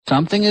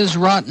Something is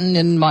rotten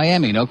in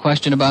Miami, no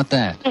question about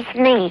that. It's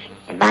me.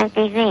 It might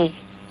be me.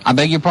 I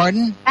beg your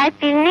pardon? Might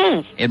be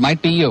me. It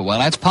might be you. Well,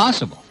 that's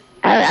possible.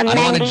 I'm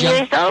 90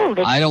 years old.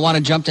 I don't want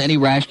to jump to any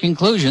rash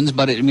conclusions,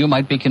 but you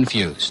might be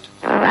confused.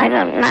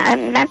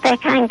 I'm not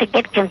that kind to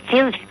get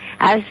confused.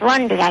 I was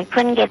wondering. I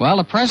couldn't get... Well,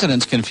 the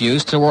president's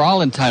confused, so we're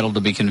all entitled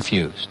to be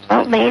confused.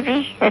 Oh,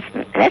 maybe.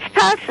 That's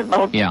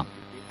possible. Yeah.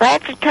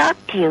 Glad to talk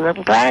to you.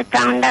 I'm glad I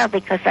found out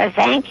because I was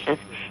anxious.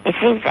 It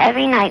seems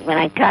every night when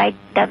I tried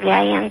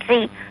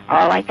WINZ,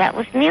 all I got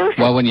was music.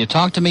 Well, when you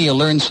talk to me, you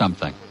learn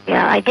something.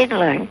 Yeah, I did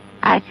learn.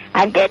 I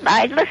did.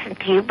 I listened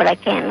to you, but I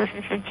can't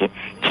listen since you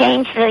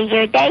changed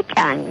your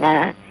daytime.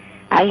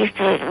 I used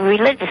to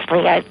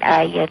religiously.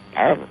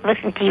 I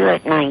listen to you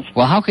at night.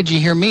 Well, how could you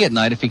hear me at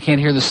night if you can't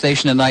hear the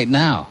station at night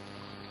now?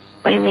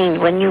 What do you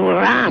mean? When you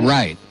were on?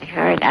 Right.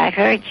 I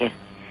heard you,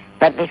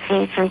 but it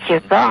seems since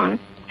you're gone,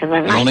 to the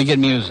night. You only get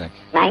music.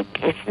 Night,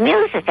 it's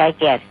music I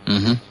get.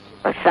 Mm-hmm.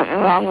 There's something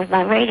wrong with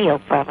my radio,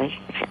 probably.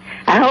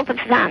 I hope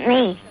it's not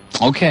me.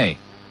 Okay.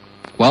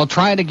 Well,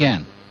 try it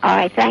again. All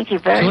right, thank you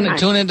very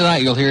much. Tune in tonight.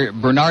 You'll hear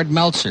Bernard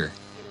Meltzer.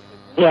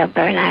 Yeah,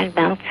 Bernard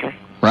Meltzer.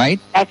 Right?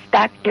 That's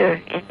Dr.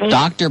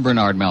 Dr.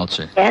 Bernard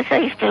Meltzer. Yes,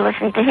 I used to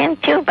listen to him,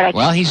 too, but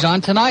Well, he's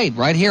on tonight,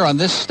 right here on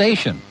this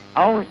station.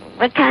 Oh,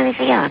 what time is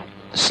he on?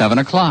 7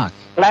 o'clock.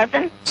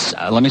 11?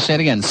 Let me say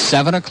it again.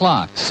 7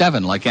 o'clock.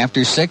 7, like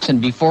after 6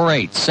 and before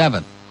 8.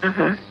 7.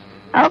 Uh-huh.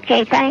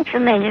 Okay, thanks a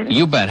million.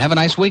 You bet. Have a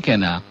nice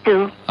weekend now.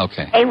 Too.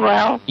 Okay. Hey,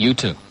 well. You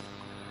too.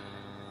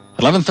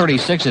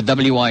 11:36 at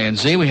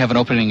WINZ. We have an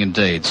opening in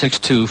Dade.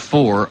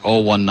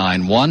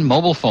 624-0191.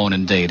 Mobile phone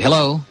in Dade.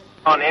 Hello.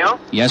 Oh, Neil?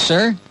 Yes,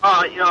 sir?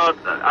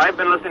 I've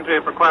been listening to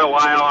you for quite a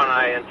while, and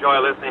I enjoy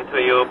listening to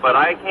you, but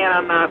I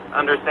cannot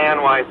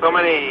understand why so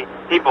many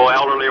people,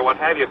 elderly or what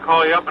have you,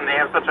 call you up and they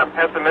have such a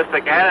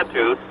pessimistic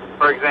attitude,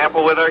 for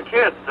example, with our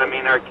kids. I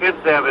mean, our kids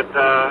have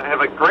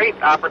a great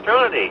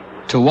opportunity.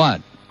 To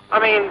what? I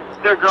mean,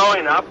 they're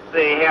growing up.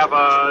 We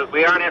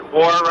aren't at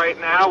war right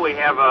now. We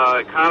have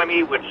an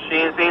economy which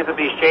seems to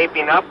be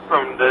shaping up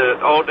from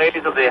the old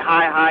days of the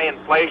high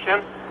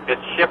inflation.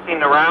 It's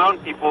shifting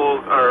around.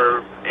 People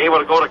are able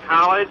to go to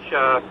college.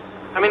 I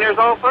mean, there's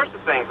all sorts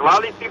of things. A lot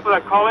of these people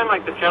that call in,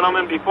 like the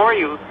gentleman before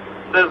you,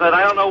 says that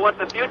I don't know what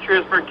the future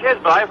is for kids,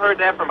 but I've heard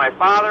that from my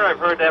father. I've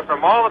heard that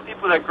from all the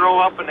people that grow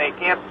up and they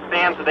can't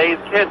stand today's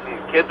kids,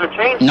 and kids are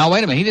changing. No,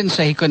 wait a minute. He didn't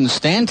say he couldn't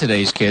stand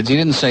today's kids. He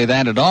didn't say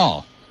that at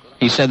all.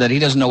 He said that he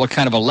doesn't know what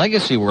kind of a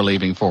legacy we're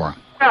leaving for him.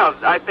 Well,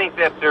 I think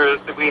that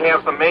we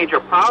have some major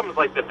problems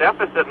like the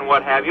deficit and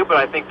what have you, but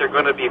I think they're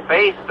going to be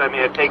faced. I mean,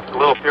 it takes a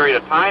little period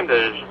of time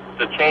to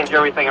change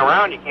everything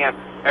around.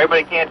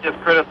 Everybody can't just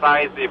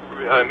criticize the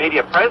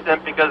immediate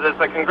president because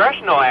it's a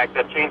congressional act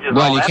that changes.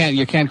 Well,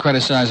 you can't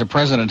criticize a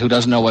president who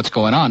doesn't know what's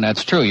going on.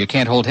 That's true. You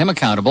can't hold him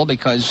accountable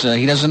because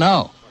he doesn't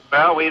know.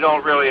 Well, we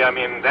don't really. I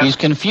mean, he's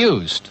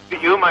confused.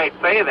 You might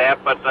say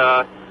that, but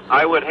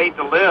I would hate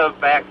to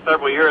live back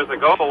several years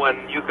ago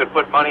when you could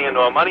put money into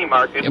a money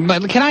market.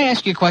 But can I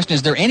ask you a question?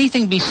 Is there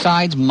anything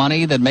besides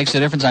money that makes a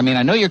difference? I mean,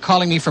 I know you're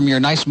calling me from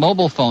your nice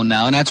mobile phone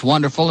now, and that's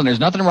wonderful, and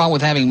there's nothing wrong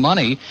with having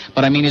money,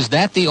 but I mean, is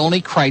that the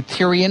only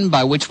criterion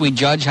by which we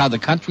judge how the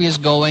country is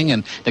going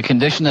and the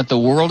condition that the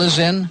world is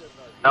in?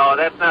 No,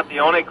 that's not the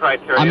only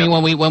criteria. I mean,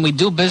 when we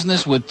do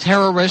business with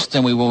terrorists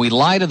and when we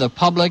lie to the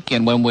public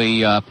and when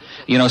we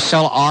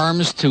sell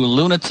arms to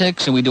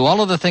lunatics and we do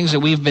all of the things that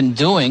we've been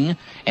doing,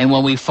 and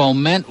when we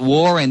foment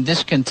war and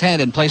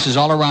discontent in places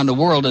all around the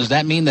world, does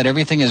that mean that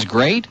everything is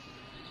great?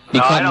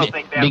 No, I don't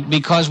think that.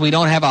 Because we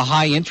don't have a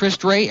high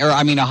interest rate, a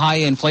high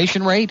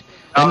inflation rate?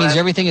 That means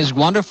everything is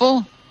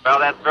wonderful? Well,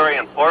 that's very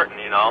important,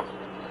 And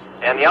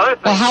the other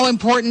thing... Well, how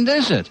important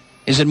is it?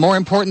 Is it more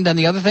important than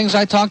the other things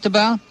I talked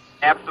about?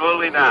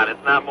 Absolutely not.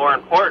 It's not more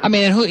important. I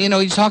mean,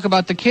 you talk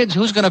about the kids.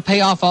 Who's going to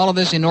pay off all of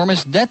this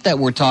enormous debt that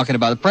we're talking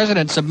about? The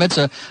president submits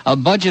a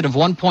budget of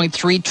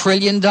 $1.3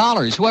 trillion.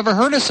 Who ever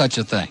heard of such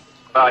a thing?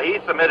 He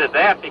submitted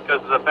that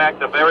because of the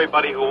fact of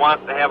everybody who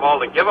wants to have all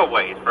the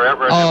giveaways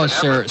forever. Oh,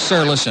 sir,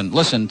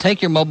 listen.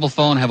 Take your mobile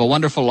phone, have a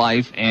wonderful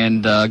life,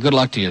 and good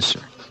luck to you, sir.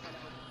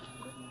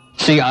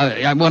 See,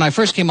 when I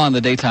first came on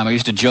the daytime, I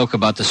used to joke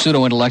about the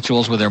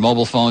pseudo-intellectuals with their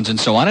mobile phones and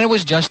so on, and it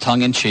was just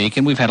tongue-in-cheek,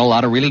 and we've had a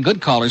lot of really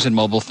good callers in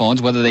mobile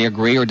phones, whether they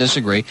agree or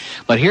disagree.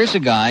 But here's a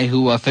guy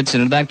who fits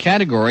into that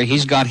category.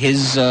 He's got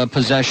his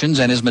possessions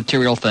and his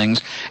material things,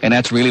 and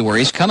that's really where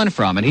he's coming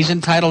from. And he's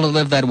entitled to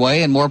live that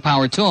way, and more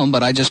power to him,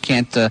 but I just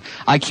can't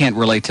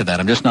relate to that.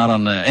 I'm just not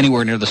on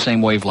anywhere near the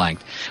same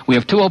wavelength. We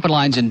have two open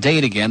lines in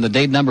Dade again. The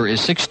Dade number is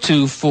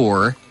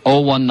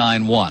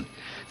 624-0191.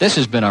 This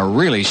has been a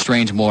really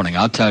strange morning,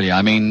 I'll tell you.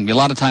 I mean, a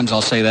lot of times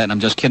I'll say that and I'm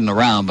just kidding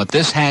around, but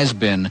this has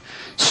been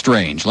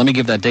strange. Let me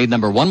give that Dade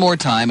number one more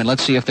time, and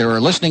let's see if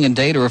they're listening in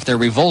Dade or if they're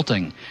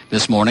revolting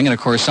this morning. And, of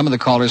course, some of the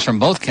callers from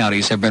both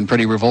counties have been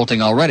pretty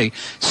revolting already.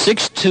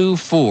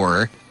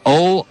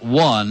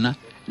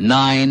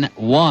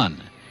 624-0191.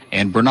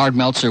 And Bernard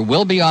Meltzer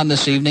will be on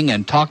this evening,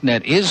 and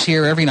TalkNet is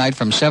here every night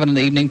from 7 in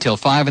the evening till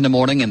 5 in the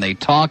morning, and they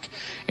talk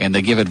and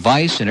they give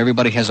advice, and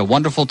everybody has a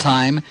wonderful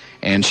time.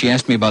 And she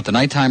asked me about the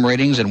nighttime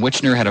ratings, and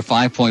Wichner had a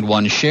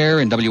 5.1 share,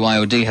 and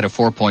WIOD had a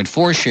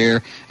 4.4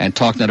 share, and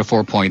TalkNet a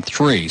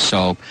 4.3.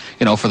 So,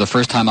 for the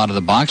first time out of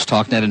the box,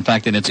 TalkNet, in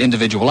fact, in its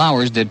individual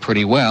hours, did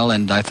pretty well,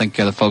 and I think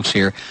the folks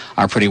here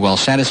are pretty well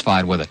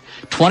satisfied with it.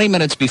 20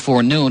 minutes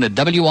before noon at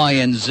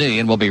WINZ,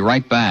 and we'll be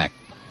right back.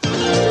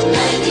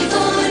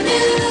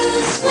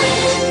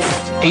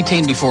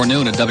 18 before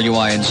noon at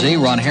WINZ.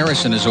 Ron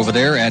Harrison is over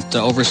there at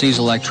Overseas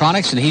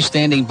Electronics, and he's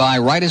standing by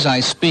right as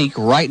I speak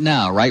right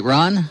now. Right,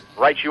 Ron?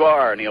 Right you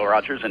are, Neil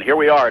Rogers. And here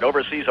we are at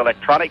Overseas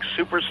Electronics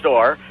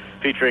Superstore,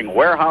 featuring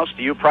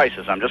warehouse-to-you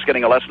prices. I'm just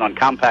getting a lesson on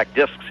compact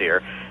discs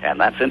here, and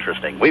that's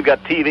interesting. We've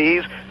got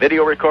TVs,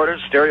 video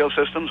recorders, stereo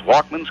systems,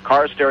 Walkmans,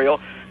 car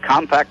stereo,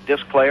 compact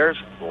disc players,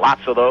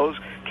 lots of those,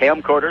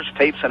 camcorders,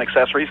 tapes, and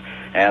accessories.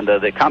 And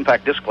the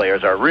compact disc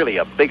players are really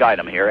a big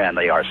item here, and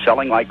they are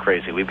selling like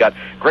crazy. We've got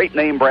great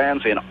name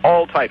brands in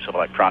all types of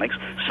electronics: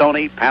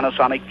 Sony,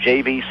 Panasonic,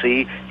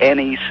 JVC,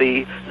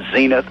 NEC,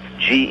 Zenith,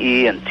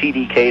 GE, and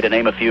TDK, to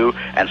name a few,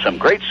 and some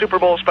great Super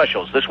Bowl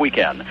specials this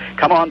weekend.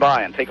 Come on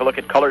by and take a look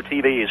at color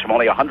TVs from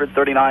only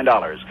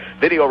 $139,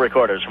 video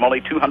recorders from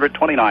only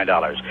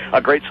 $229,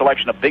 a great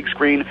selection of big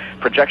screen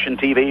projection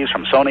TVs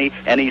from Sony,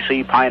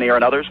 NEC, Pioneer,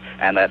 and others,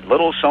 and that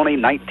little Sony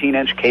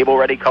 19-inch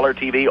cable-ready color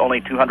TV, only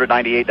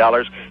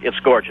 $298. It's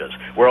gorgeous.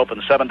 We're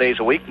open 7 days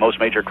a week, most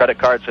major credit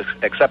cards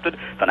accepted,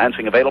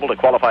 financing available to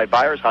qualified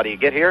buyers. How do you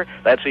get here?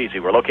 That's easy.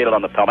 We're located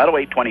on the Palmetto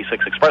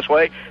 826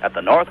 Expressway at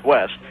the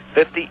Northwest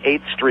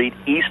 58th Street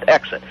East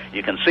exit.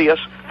 You can see us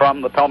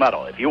from the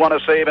Palmetto. If you want to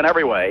save in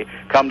every way,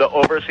 come to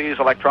Overseas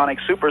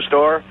Electronics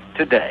Superstore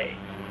today.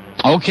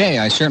 Okay,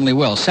 I certainly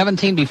will.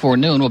 17 before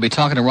noon, we'll be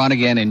talking to Ron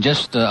again in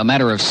just a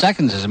matter of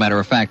seconds, as a matter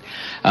of fact.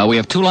 We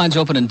have two lines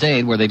open in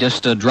Dade where they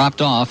just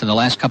dropped off in the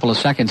last couple of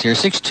seconds here.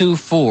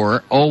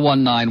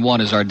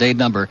 624-0191 is our Dade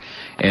number.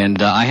 And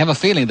I have a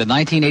feeling that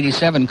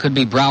 1987 could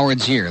be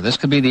Broward's year. This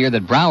could be the year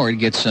that Broward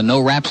gets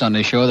no raps on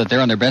this show, that they're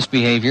on their best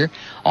behavior.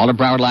 All the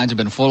Broward lines have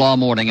been full all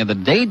morning, and the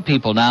Dade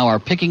people now are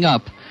picking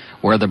up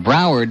where the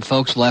Broward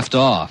folks left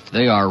off.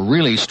 They are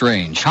really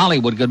strange.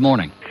 Hollywood, good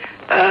morning.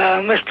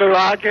 Mr.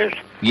 Rogers?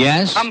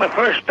 Yes? I'm a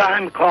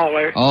first-time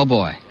caller. Oh,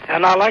 boy.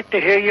 And I like to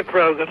hear your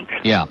programs.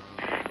 Yeah.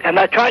 And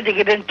I tried to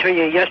get into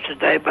you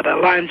yesterday, but the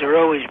lines are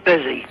always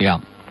busy. Yeah.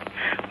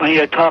 When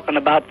you're talking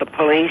about the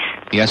police.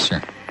 Yes,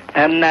 sir.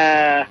 And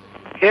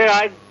here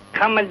I'm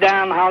coming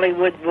down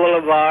Hollywood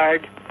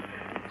Boulevard.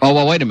 Oh,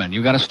 well, wait a minute.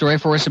 You got a story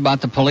for us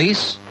about the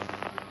police?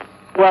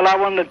 Well, I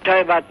wanted to tell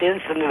you about the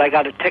incident I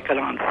got a ticket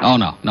on. Oh,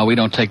 no. No, we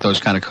don't take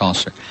those kind of calls,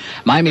 sir.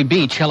 Miami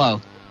Beach,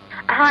 hello.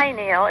 Hi,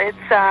 Neil. It's,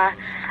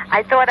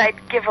 I thought I'd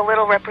give a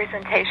little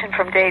representation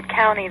from Dade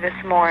County this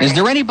morning. Is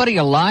there anybody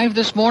alive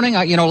this morning?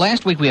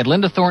 Last week we had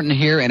Linda Thornton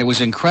here, and it was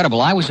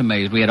incredible. I was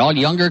amazed. We had all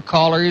younger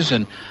callers,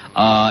 and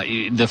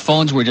the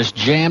phones were just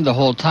jammed the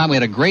whole time. We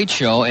had a great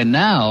show, and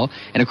now,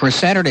 and of course,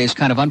 Saturday is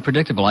kind of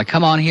unpredictable. I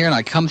come on here, and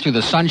I come through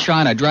the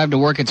sunshine. I drive to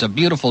work. It's a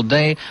beautiful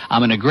day.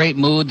 I'm in a great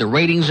mood. The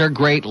ratings are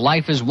great.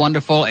 Life is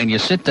wonderful, and you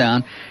sit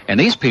down, and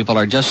these people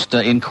are just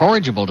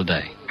incorrigible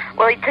today.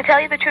 Well, to tell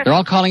you the truth... They're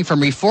all calling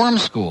from reform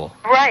school.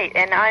 Right,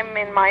 and I'm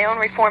in my own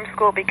reform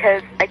school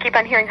because I keep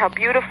on hearing how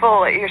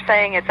beautiful you're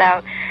saying it's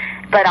out,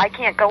 but I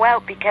can't go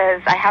out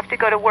because I have to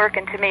go to work,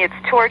 and to me it's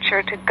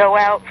torture to go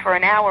out for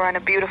an hour on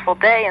a beautiful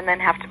day and then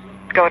have to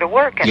go to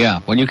work. Yeah,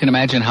 well, you can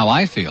imagine how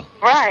I feel.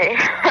 Right.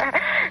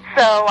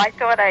 So I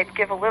thought I'd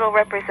give a little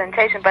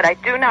representation, but I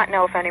do not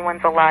know if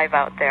anyone's alive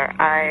out there.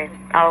 I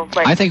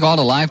think all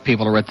the live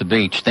people are at the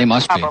beach. They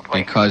must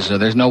Probably. be, because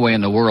there's no way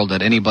in the world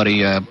that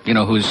anybody,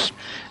 who's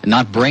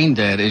not brain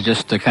dead is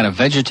just kind of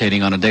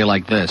vegetating on a day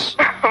like this.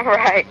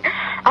 Right.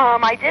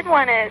 I did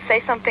want to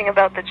say something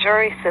about the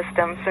jury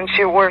system, since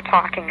you were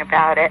talking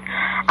about it.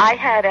 I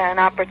had an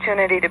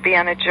opportunity to be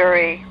on a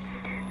jury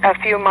a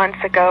few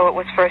months ago. It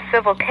was for a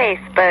civil case,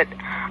 but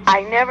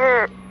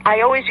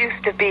I always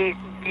used to be,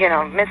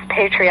 Miss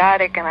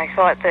Patriotic, and I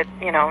thought that,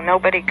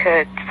 nobody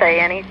could say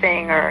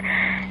anything,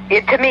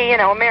 to me,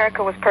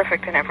 America was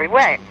perfect in every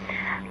way.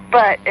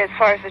 But as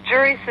far as the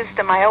jury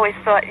system, I always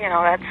thought,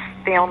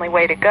 that's the only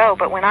way to go.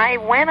 But when I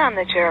went on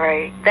the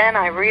jury, then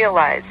I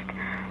realized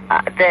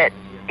that,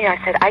 I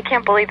said, I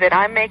can't believe that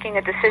I'm making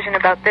a decision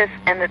about this,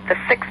 and that the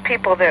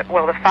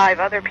the 5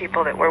 other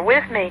people that were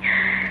with me,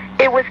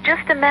 it was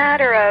just a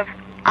matter of,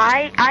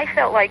 I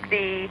felt like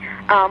the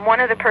one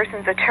of the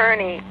person's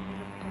attorney,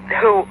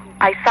 who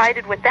I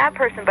sided with that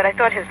person, but I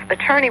thought his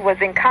attorney was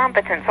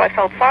incompetent, so I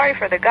felt sorry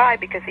for the guy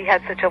because he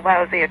had such a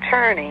lousy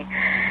attorney.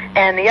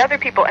 And the other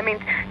people,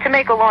 to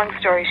make a long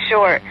story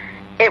short,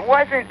 it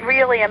wasn't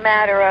really a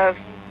matter of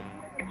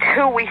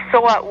who we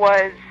thought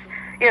was,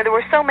 there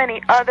were so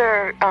many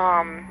other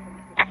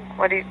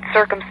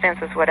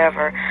circumstances,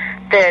 whatever,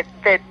 that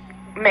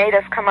made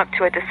us come up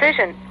to a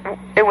decision.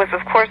 It was,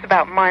 of course,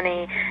 about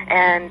money,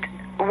 and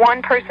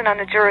one person on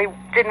the jury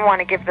didn't want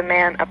to give the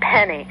man a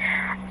penny.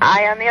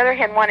 I, on the other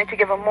hand, wanted to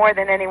give him more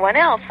than anyone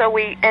else, so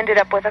we ended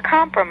up with a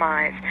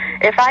compromise.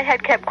 If I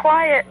had kept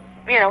quiet,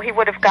 you know, he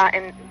would have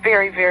gotten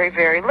very, very,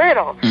 very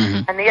little.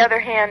 Mm-hmm. On the other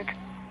hand,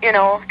 you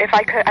know, if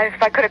I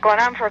could have gone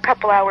on for a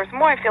couple hours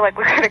more, I feel like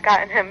we could have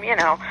gotten him, you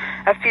know,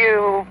 a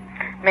few,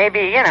 maybe,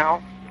 you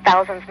know,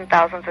 thousands and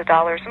thousands of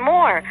dollars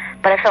more.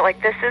 But I felt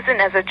like this isn't,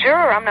 as a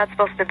juror, I'm not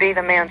supposed to be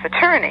the man's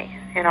attorney.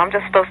 You know, I'm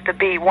just supposed to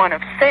be one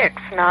of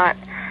six, not,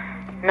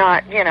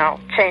 you know,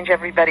 change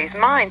everybody's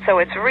mind. So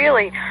it's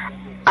really,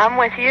 I'm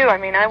with you. I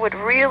mean, I would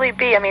really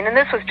be, I mean, and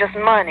this was just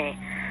money.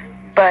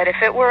 But if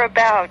it were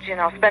about, you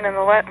know, spending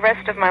the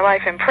rest of my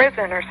life in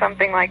prison or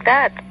something like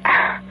that,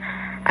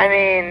 I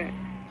mean,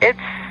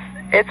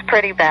 it's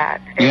pretty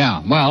bad.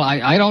 Yeah, well,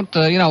 I don't,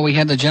 you know, we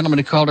had the gentleman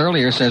who called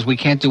earlier says we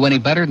can't do any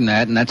better than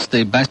that, and that's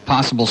the best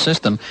possible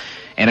system.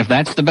 And if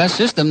that's the best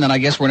system, then I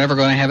guess we're never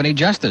going to have any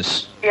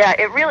justice. Yeah,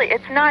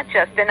 it's not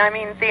just, and I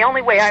mean, the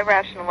only way I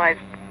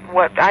rationalized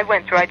what I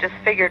went through, I just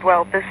figured,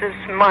 well, this is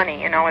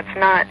money, you know, it's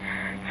not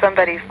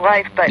somebody's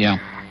life, but yeah.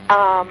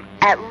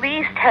 At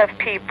least have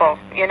people,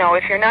 you know,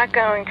 if you're not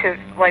going to,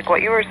 like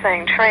what you were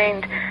saying,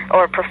 trained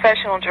or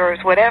professional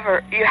jurors,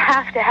 whatever, you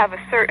have to have a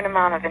certain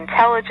amount of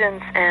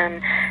intelligence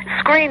and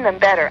screen them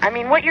better. I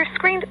mean, what you're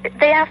screened,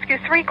 they ask you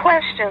 3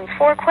 questions,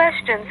 4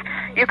 questions.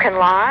 You can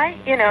lie,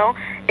 you know,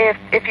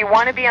 if you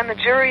want to be on the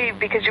jury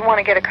because you want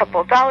to get a couple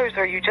of dollars,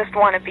 or you just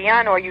want to be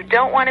on, or you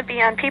don't want to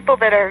be on, people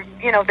that are,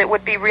 you know, that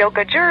would be real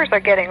good jurors are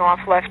getting off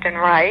left and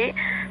right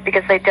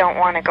because they don't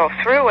want to go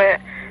through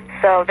it.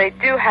 So they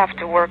do have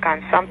to work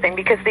on something,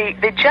 because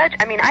the judge,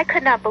 I mean, I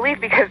could not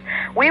believe, because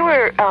we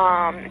were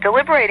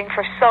deliberating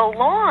for so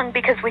long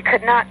because we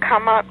could not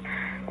come up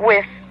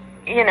with,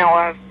 you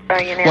know,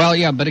 Well,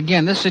 yeah, but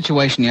again, this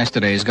situation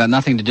yesterday has got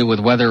nothing to do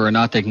with whether or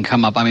not they can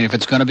come up. I mean, if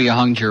it's going to be a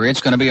hung jury,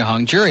 it's going to be a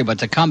hung jury. But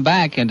to come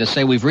back and to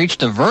say we've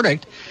reached a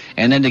verdict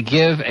and then to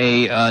give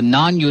a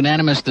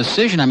non-unanimous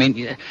decision, I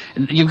mean,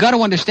 you've got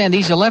to understand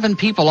these 11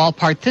 people all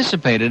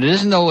participated. It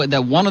isn't though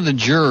that one of the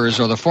jurors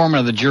or the foreman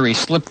of the jury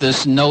slipped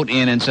this note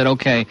in and said,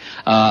 okay,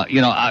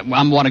 you know, I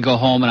want to go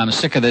home and I'm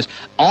sick of this.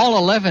 All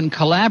 11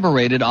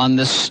 collaborated on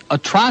this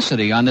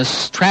atrocity, on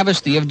this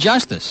travesty of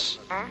justice.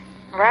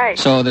 Right.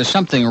 So there's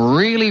something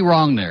really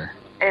wrong there.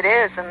 It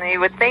is, and you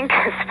would think,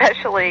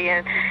 especially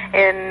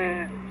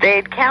in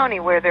Dade County,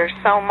 where there's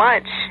so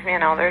much, you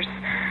know, there's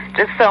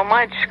just so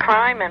much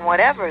crime and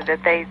whatever,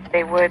 that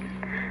they would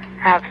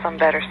have some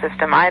better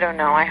system. I don't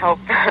know. I hope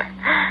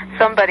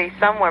somebody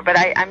somewhere, but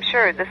I'm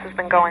sure this has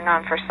been going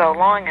on for so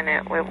long, and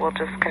it will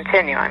just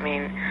continue. I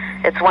mean,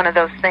 it's one of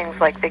those things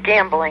like the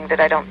gambling that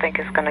I don't think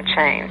is going to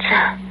change.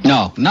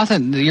 No,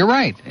 nothing. You're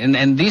right.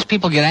 And these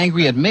people get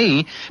angry at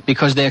me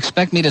because they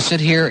expect me to sit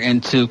here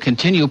and to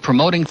continue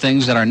promoting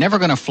things that are never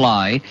going to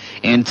fly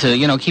and to,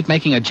 you know, keep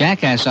making a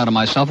jackass out of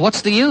myself.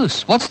 What's the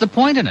use? What's the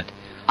point in it?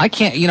 I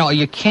can't, you know,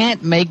 you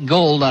can't make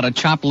gold out of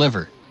chopped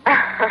liver.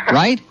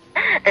 Right?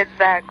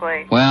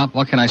 Exactly. Well,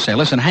 what can I say?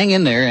 Listen, hang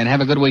in there and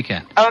have a good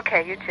weekend.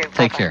 Okay, you too.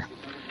 Take care.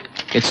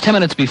 It's 10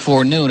 minutes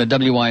before noon at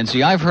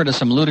WYNC. I've heard of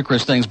some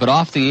ludicrous things, but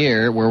off the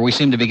air, where we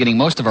seem to be getting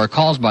most of our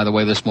calls, by the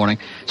way, this morning,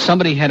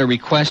 somebody had a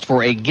request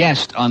for a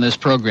guest on this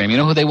program. You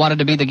know who they wanted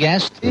to be the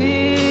guest?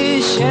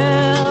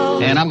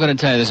 And I'm going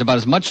to tell you, there's about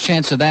as much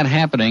chance of that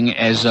happening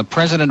as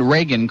President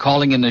Reagan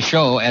calling in the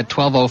show at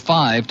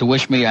 12:05 to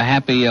wish me a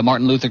happy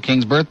Martin Luther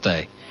King's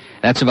birthday.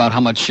 That's about how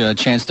much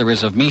chance there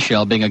is of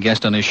Michelle being a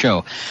guest on his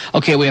show.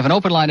 Okay, we have an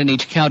open line in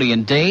each county.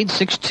 In Dade,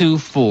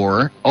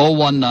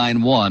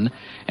 624-0191.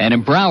 And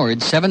in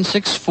Broward,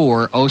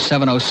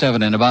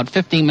 764-0707. And about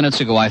 15 minutes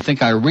ago, I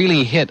think I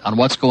really hit on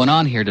what's going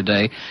on here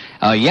today.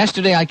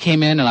 Yesterday, I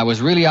came in and I was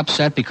really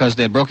upset because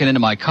they had broken into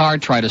my car,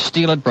 tried to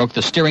steal it, broke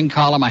the steering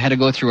column. I had to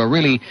go through a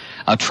really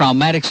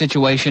traumatic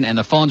situation, and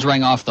the phones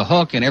rang off the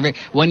hook. And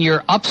when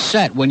you're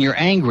upset, when you're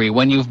angry,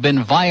 when you've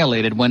been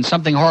violated, when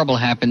something horrible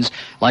happens,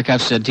 like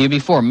I've said to you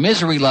before,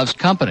 misery loves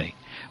company.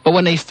 But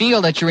when they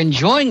feel that you're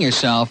enjoying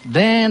yourself,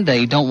 then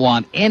they don't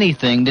want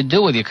anything to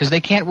do with you because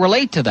they can't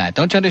relate to that.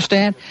 Don't you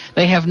understand?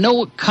 They have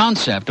no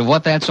concept of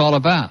what that's all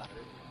about.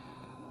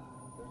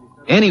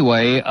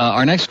 Anyway,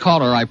 our next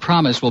caller, I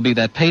promise, will be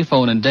that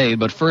payphone in Dade.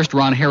 But first,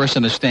 Ron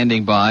Harrison is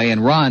standing by,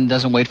 and Ron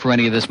doesn't wait for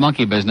any of this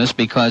monkey business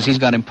because he's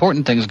got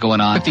important things going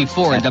on.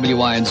 54 at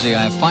WYNZ,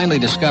 I have finally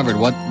discovered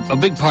what a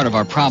big part of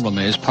our problem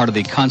is, part of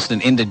the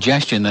constant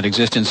indigestion that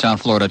exists in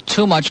South Florida.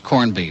 Too much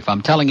corned beef.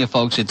 I'm telling you,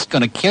 folks, it's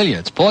going to kill you.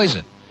 It's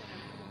poison.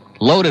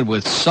 Loaded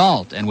with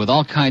salt and with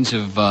all kinds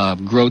of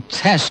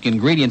grotesque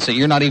ingredients that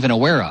you're not even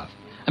aware of.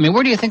 I mean,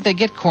 where do you think they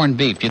get corned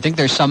beef? Do you think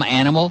there's some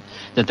animal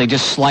that they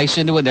just slice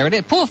into it? There it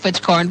is. Poof, it's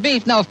corned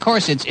beef. No, of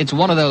course, it's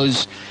one of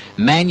those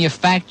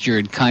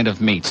manufactured kind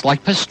of meats,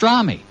 like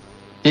pastrami.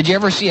 Did you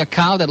ever see a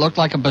cow that looked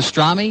like a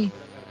pastrami?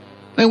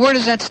 I mean, where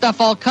does that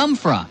stuff all come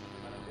from?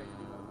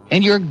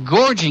 And you're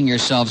gorging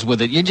yourselves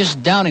with it. You're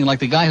just downing like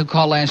the guy who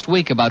called last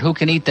week about who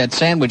can eat that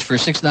sandwich for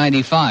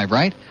 $6.95,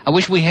 right? I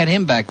wish we had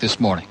him back this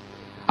morning.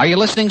 Are you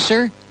listening,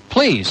 sir?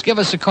 Please, give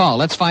us a call.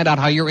 Let's find out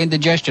how your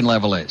indigestion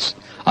level is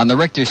on the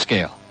Richter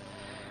scale.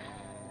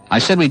 I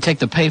said we'd take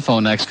the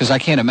payphone next because I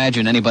can't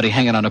imagine anybody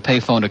hanging on a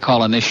payphone to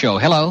call on this show.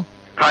 Hello?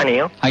 Hi,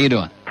 Neil. How you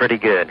doing? Pretty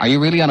good. Are you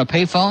really on a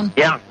payphone?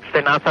 Yeah,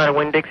 sitting outside of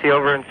Winn-Dixie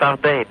over in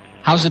South Bay.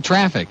 How's the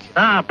traffic?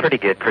 Pretty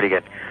good, pretty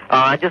good.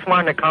 I just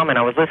wanted to comment.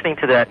 I was listening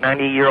to that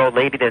 90-year-old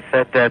lady that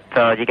said that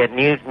you get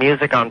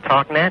music on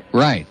TalkNet.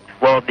 Right.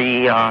 Well,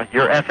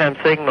 your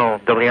FM signal,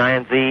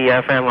 WINZ,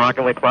 FM,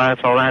 Rockin' with Class,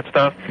 all that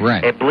stuff,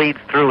 right, it bleeds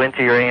through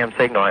into your AM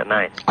signal at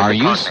night. Are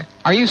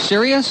you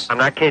serious? I'm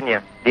not kidding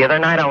you. The other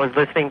night I was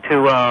listening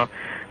to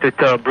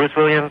Bruce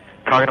Williams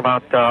talking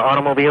about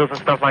automobiles and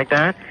stuff like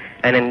that,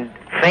 and then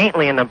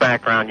faintly in the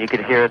background you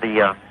could hear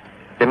the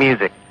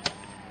music.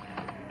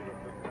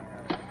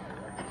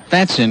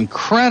 That's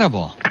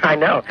incredible. I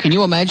know. Can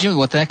you imagine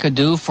what that could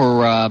do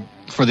for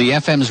the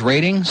FM's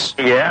ratings?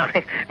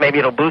 Yeah, maybe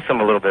it'll boost them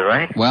a little bit,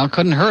 right? Well,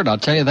 couldn't hurt, I'll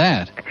tell you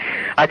that.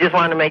 I just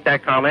wanted to make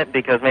that comment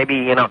because maybe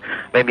you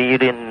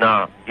didn't,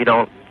 No,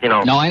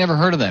 I never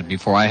heard of that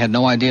before. I had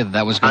no idea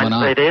that was going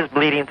on. It is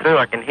bleeding through.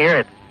 I can hear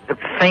it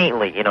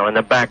faintly, in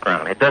the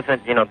background. It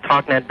doesn't,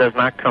 TalkNet does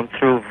not come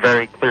through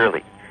very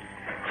clearly.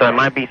 So it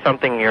might be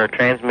something your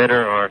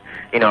transmitter or,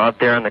 up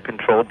there on the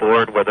control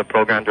board where the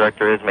program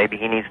director is, maybe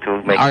he needs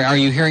to make... Are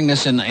you hearing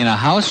this in a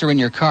house or in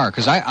your car?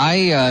 Because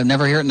I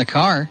never hear it in the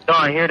car. No,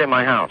 I hear it in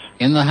my house.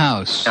 In the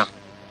house? Yeah.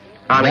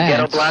 On a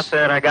ghetto blaster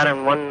that I got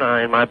in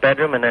my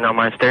bedroom and then on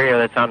my stereo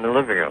that's out in the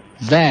living room.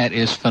 That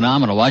is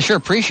phenomenal. Well, I sure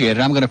appreciate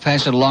it. I'm going to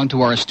pass it along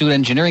to our astute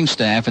engineering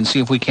staff and see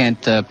if we can't...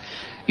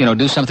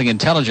 do something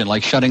intelligent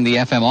like shutting the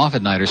FM off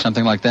at night or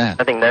something like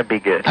that. I think that'd be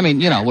good. I mean,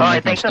 All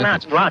right, thanks a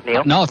lot,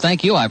 Neil. No,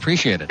 thank you. I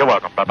appreciate it. You're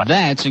welcome. Bye-bye.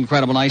 That's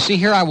incredible. Now, see,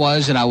 here I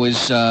was, and I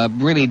was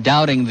really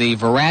doubting the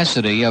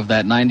veracity of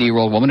that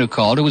 90-year-old woman who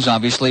called, who was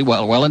obviously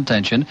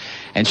well-intentioned,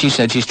 and she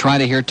said she's trying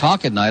to hear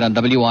talk at night on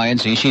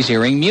WINZ. She's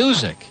hearing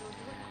music.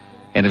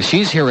 And if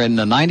she's hearing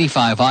the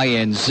 95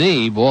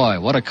 INZ,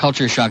 boy, what a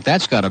culture shock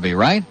that's got to be,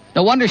 right?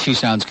 No wonder she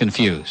sounds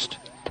confused.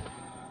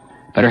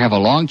 Better have a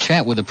long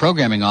chat with the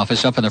programming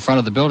office up in the front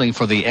of the building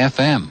for the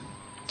FM.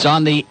 It's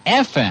on the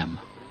FM,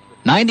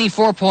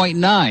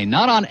 94.9,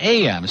 not on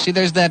AM. See,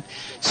 there's that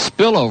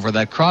spillover,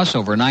 that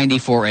crossover,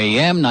 94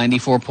 AM,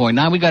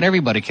 94.9. We got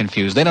everybody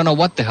confused. They don't know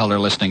what the hell they're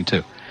listening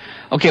to.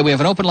 Okay, we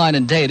have an open line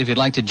in Dade. If you'd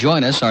like to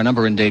join us, our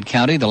number in Dade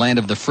County, the land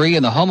of the free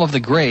and the home of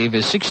the grave,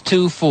 is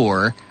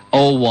 624-0191.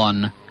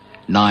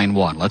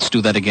 Let's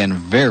do that again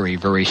very,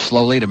 very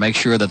slowly to make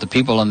sure that the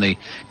people in the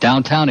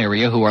downtown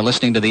area who are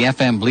listening to the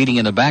FM bleeding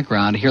in the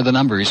background hear the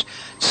numbers.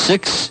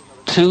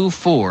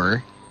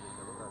 624.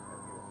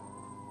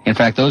 In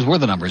fact, those were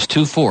the numbers,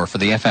 24 for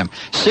the FM.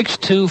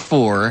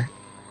 624.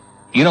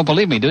 You don't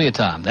believe me, do you,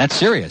 Tom? That's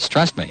serious,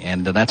 trust me.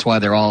 And that's why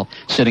they're all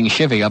sitting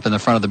shivvy up in the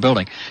front of the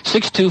building.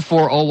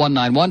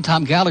 624-0191.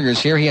 Tom Gallagher's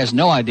here. He has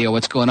no idea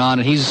what's going on,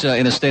 and he's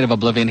in a state of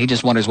oblivion. He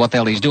just wonders what the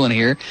hell he's doing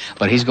here.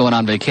 But he's going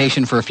on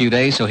vacation for a few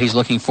days, so he's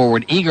looking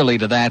forward eagerly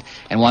to that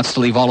and wants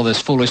to leave all of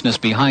this foolishness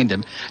behind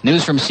him.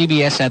 News from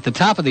CBS at the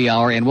top of the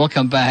hour, and we'll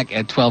come back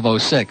at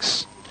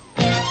 12:06.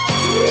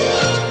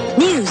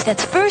 News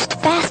that's first,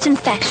 fast, and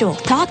factual.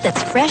 Talk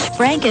that's fresh,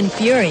 frank, and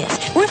furious.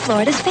 We're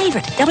Florida's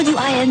favorite.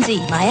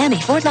 WINZ, Miami,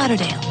 Fort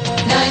Lauderdale.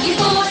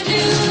 94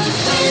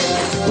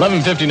 News.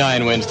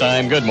 11:59 Wins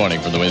time. Good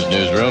morning from the Wins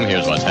Newsroom.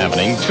 Here's what's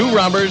happening. Two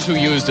robbers who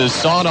used a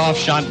sawed-off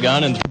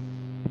shotgun and...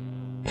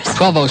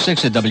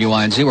 12:06 at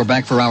WINZ. We're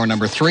back for hour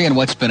number 3 and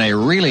what's been a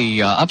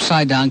really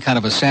upside-down kind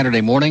of a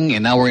Saturday morning,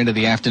 and now we're into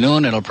the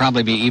afternoon. It'll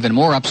probably be even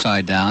more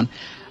upside down.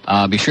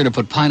 Be sure to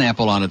put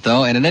pineapple on it,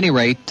 though. And at any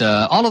rate,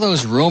 all of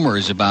those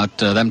rumors about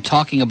them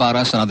talking about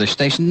us on other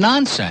stations,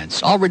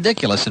 nonsense, all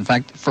ridiculous. In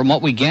fact, from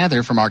what we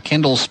gather from our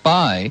Kindle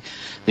spy,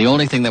 the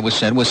only thing that was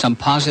said was some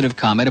positive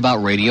comment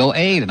about Radio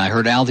 8. And I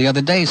heard Al the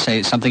other day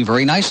say something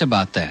very nice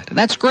about that. And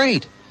that's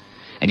great.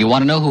 And you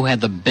want to know who had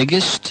the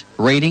biggest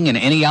rating in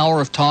any hour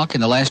of talk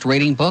in the last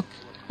rating book?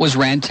 Was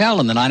Rantel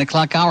in the 9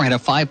 o'clock hour, had a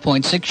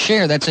 5.6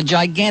 share. That's a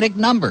gigantic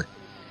number.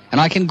 And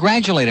I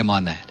congratulate him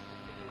on that.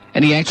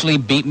 And he actually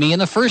beat me in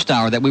the first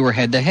hour that we were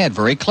head-to-head.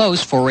 Very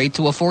close, 4.8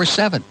 to a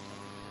 4.7.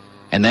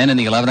 And then in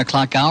the 11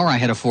 o'clock hour, I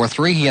had a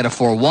 4.3. He had a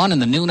 4.1. In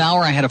the noon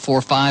hour, I had a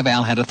 4.5.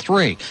 Al had a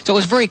 3. So it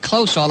was very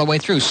close all the way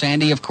through.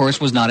 Sandy, of course,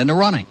 was not in the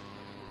running.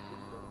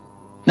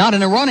 Not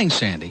in the running,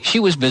 Sandy. She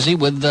was busy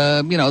with,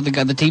 the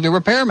TV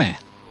repairman.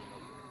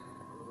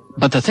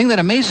 But the thing that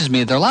amazes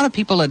me, there are a lot of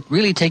people that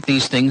really take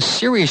these things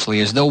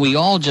seriously, as though we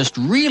all just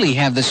really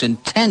have this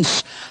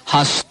intense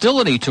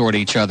hostility toward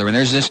each other. And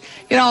there's this,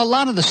 a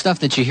lot of the stuff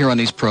that you hear on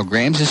these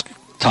programs is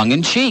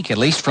tongue-in-cheek, at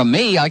least from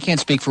me. I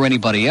can't speak for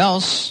anybody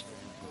else.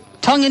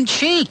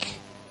 Tongue-in-cheek.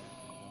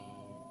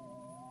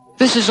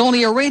 This is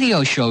only a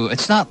radio show.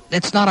 It's not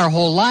our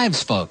whole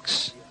lives,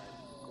 folks.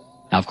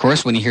 Now, of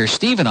course, when you hear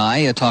Steve and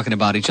I talking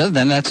about each other,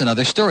 then that's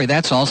another story.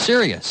 That's all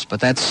serious.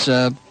 But that's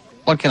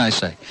What can I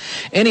say?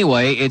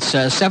 Anyway, it's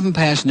 7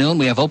 past noon.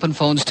 We have open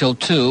phones till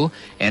 2.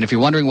 And if you're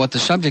wondering what the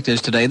subject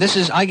is today,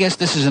 I guess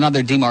this is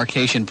another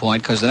demarcation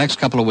point, because the next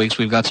couple of weeks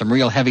we've got some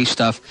real heavy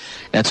stuff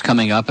that's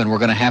coming up, and we're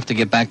going to have to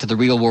get back to the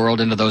real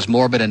world, into those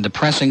morbid and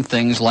depressing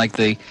things like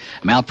the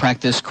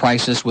malpractice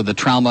crisis with the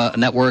trauma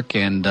network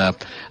and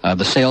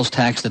the sales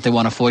tax that they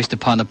want to foist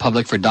upon the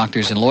public for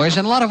doctors and lawyers,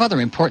 and a lot of other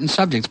important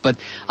subjects. But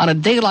on a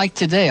day like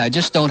today, I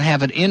just don't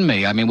have it in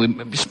me. I mean, we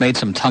just made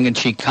some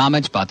tongue-in-cheek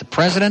comments about the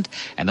president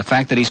and the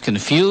fact that he's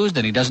confused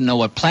and he doesn't know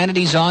what planet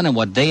he's on and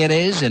what day it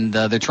is, and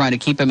they're trying to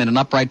keep him in an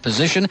upright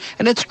position,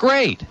 and it's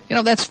great. You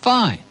know, that's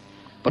fine.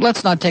 But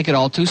let's not take it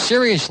all too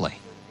seriously.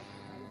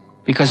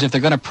 Because if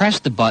they're going to press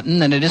the button,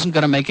 then it isn't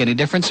going to make any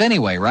difference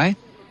anyway, right?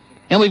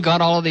 And we've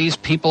got all of these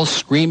people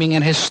screaming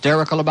and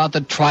hysterical about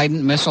the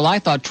Trident missile. I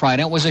thought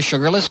Trident was a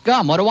sugarless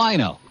gum. What do I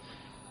know?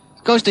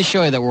 It goes to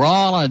show you that we're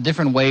all on a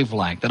different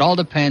wavelength. It all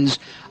depends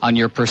on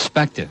your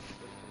perspective.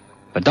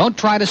 But don't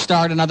try to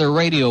start another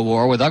radio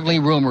war with ugly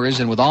rumors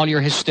and with all your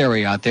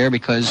hysteria out there,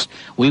 because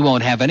we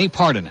won't have any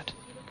part in it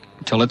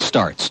until it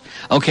starts.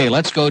 Okay,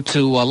 let's go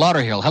to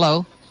Lauderhill.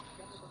 Hello?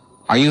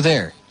 Are you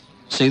there?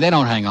 See, they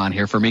don't hang on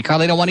here for me, Kyle.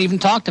 They don't want to even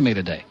talk to me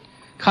today.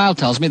 Kyle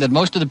tells me that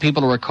most of the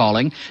people who are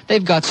calling,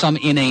 they've got some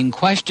inane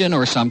question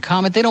or some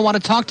comment. They don't want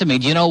to talk to me.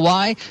 Do you know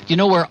why? Do you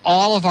know where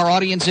all of our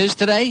audience is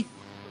today?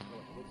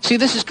 See,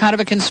 this is kind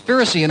of a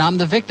conspiracy, and I'm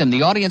the victim.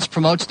 The audience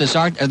promotes this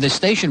the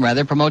station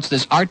promotes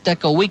this Art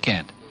Deco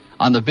weekend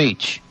on the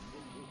beach.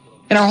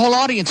 And our whole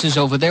audience is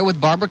over there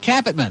with Barbara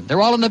Capitman. They're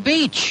all on the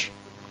beach.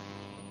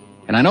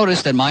 And I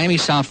noticed that Miami,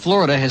 South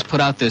Florida has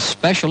put out this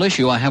special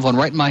issue. I have one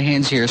right in my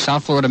hands here,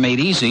 South Florida Made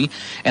Easy,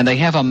 and they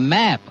have a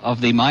map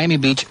of the Miami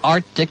Beach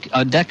Art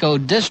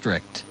Deco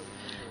district.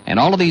 And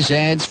all of these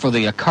ads for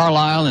the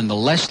Carlisle and the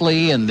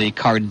Leslie and the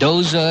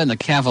Cardoza and the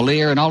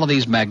Cavalier and all of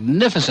these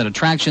magnificent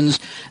attractions,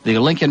 the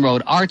Lincoln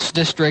Road Arts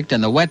District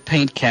and the Wet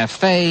Paint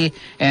Cafe,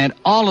 and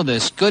all of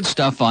this good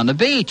stuff on the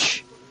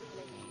beach.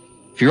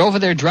 If you're over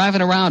there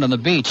driving around on the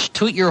beach,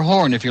 toot your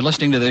horn if you're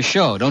listening to this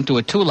show. Don't do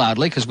it too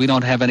loudly, because we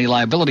don't have any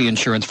liability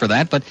insurance for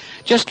that, but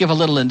just give a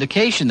little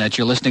indication that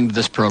you're listening to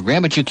this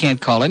program, but you can't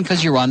call in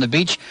because you're on the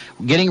beach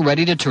getting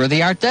ready to tour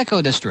the Art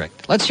Deco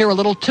district. Let's hear a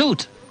little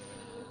toot.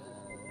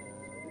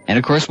 And,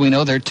 of course, we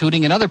know they're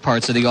tooting in other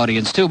parts of the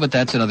audience, too, but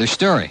that's another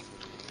story.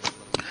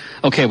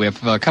 Okay, we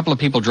have a couple of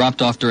people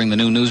dropped off during the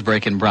new news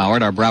break in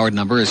Broward. Our Broward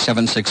number is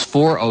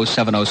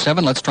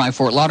 764-0707. Let's try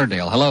Fort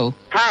Lauderdale. Hello.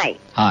 Hi.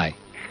 Hi.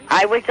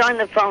 I was on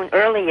the phone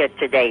earlier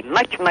today,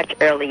 much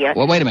earlier.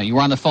 Well, wait a minute. You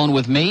were on the phone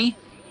with me?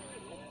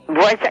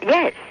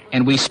 Yes.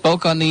 And we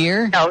spoke on the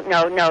air? No.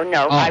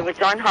 Oh. I was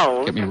on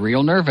hold. Get me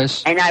real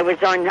nervous. And I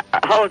was on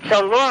hold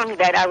so long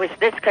that I was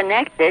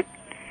disconnected,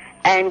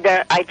 and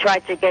I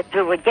tried to get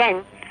through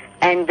again.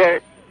 And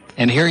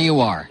here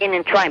you are. In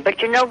and trying.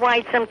 But you know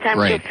why sometimes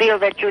right. You feel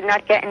that you're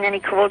not getting any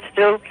calls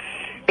through?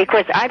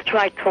 Because I've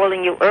tried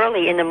calling you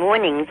early in the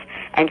mornings,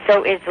 and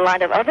so is a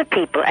lot of other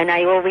people, and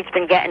I've always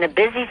been getting a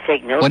busy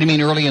signal. What do you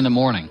mean early in the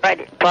morning?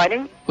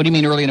 Pardon? What do you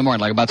mean early in the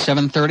morning? Like about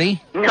 7:30?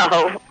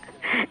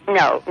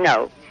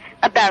 No.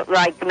 About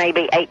like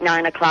maybe 8,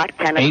 9 o'clock,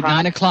 10 o'clock. 8,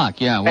 9 o'clock,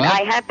 yeah. Well, but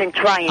I have been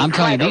trying. I'm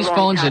telling you, these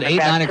phones at 8,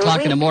 9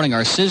 o'clock in the morning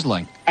are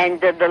sizzling.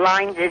 And the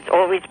line is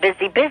always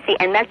busy,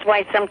 and that's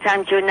why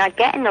sometimes you're not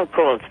getting no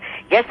calls.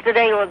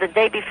 Yesterday or the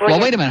day before.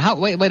 Well, wait a minute.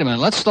 Wait a minute.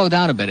 Let's slow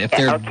down a bit. If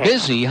they're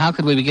busy, how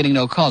could we be getting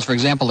no calls? For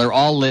example, they're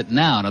all lit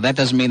now. Now, that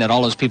doesn't mean that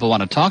all those people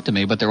want to talk to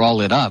me, but they're all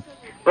lit up.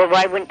 Well,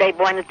 why wouldn't they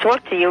want to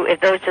talk to you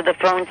if those are the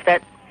phones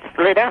that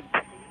lit up?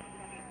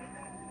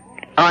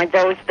 Aren't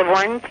those the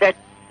ones that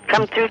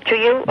come through to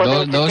you?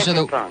 Or those are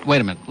the phones? Wait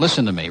a minute.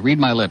 Listen to me. Read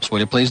my lips, will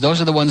you please? Those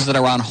are the ones that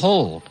are on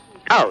hold.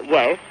 Oh,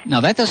 yes. Now,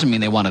 that doesn't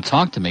mean they want to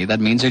talk to me. That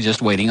means they're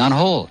just waiting on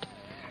hold.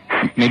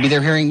 Maybe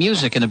they're hearing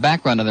music in the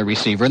background of the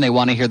receiver, and they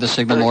want to hear the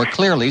signal more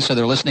clearly, so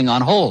they're listening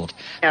on hold.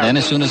 No, then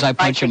as soon as I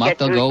punch them up,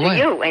 they'll go away.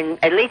 You. And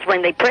at least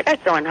when they put us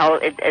on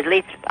hold, at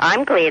least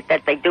I'm glad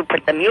that they do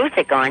put the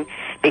music on,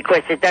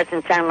 because it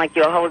doesn't sound like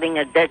you're holding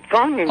a dead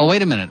phone. Oh,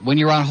 wait a minute. When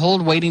you're on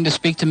hold waiting to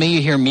speak to me,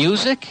 you hear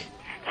music?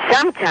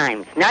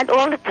 Sometimes. Not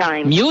all the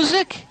time.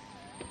 Music?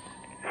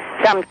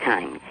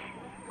 Sometimes.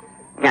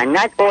 Now,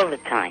 not all the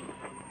time.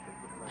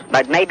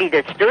 But maybe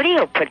the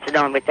studio puts it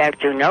on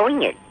without you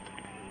knowing it.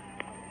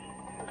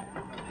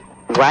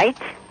 Right?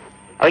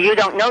 Or you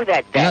don't know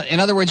that, then? In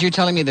other words, you're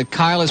telling me that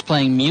Kyle is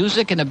playing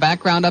music in the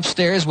background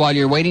upstairs while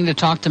you're waiting to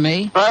talk to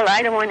me? Well,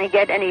 I don't want to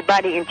get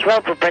anybody in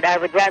trouble, but I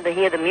would rather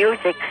hear the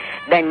music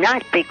than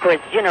not, because,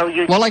 you know,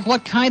 you... Well, like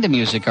what kind of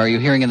music are you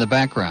hearing in the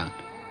background?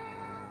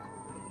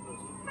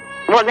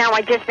 Well, now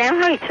I just now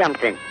heard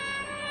something.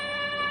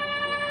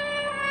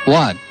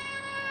 What?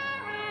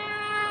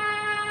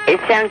 It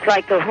sounds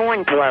like a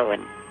horn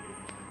blowing.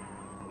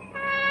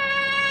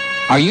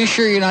 Are you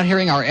sure you're not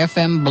hearing our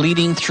FM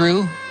bleeding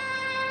through?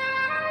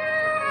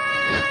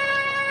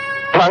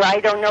 Well,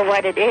 I don't know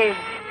what it is,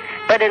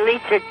 but at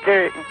least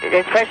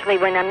it's, especially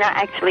when I'm not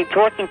actually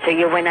talking to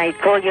you, when I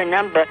call your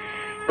number,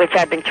 which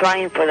I've been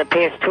trying for the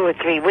past 2 or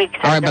 3 weeks.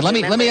 All right, but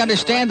let me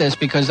understand this,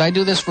 because I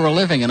do this for a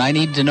living, and I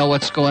need to know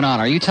what's going on.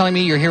 Are you telling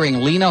me you're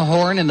hearing Lena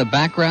Horne in the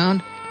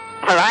background?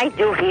 Well, I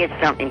do hear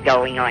something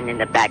going on in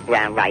the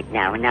background right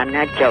now, and I'm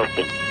not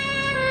joking.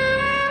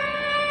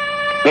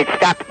 It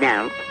stopped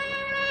now.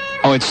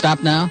 Oh, it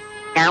stopped now?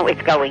 Now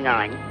it's going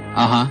on.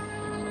 Uh-huh.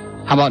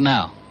 How about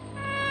now?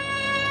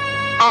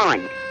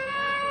 On.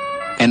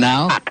 And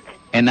now? Stopped.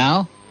 And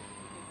now?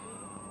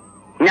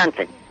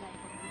 Nothing.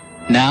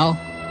 Now?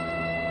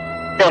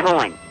 The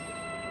horn.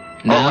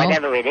 Now? Or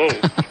whatever it is.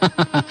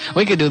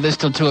 We could do this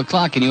till 2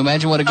 o'clock. Can you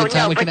imagine what a good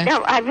time we could have?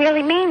 No, I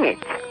really mean it.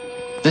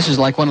 This is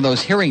like one of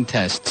those hearing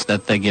tests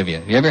that they give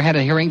you. You ever had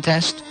a hearing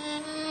test?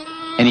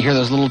 And you hear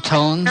those little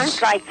tones?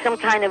 Sounds like some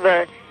kind of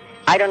a,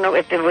 I don't know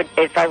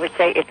if I would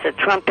say it's a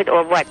trumpet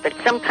or what, but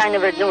some kind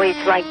of a noise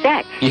like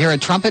that. You hear a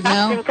trumpet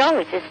now? It stops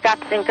and goes. It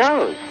stops and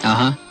goes.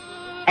 Uh-huh.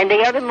 And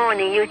the other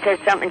morning you said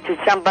something to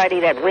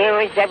somebody that,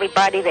 where is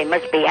everybody? They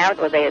must be out,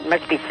 or they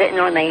must be sitting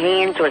on their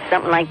hands or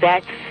something like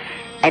that.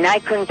 And I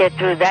couldn't get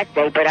through that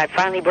day, but I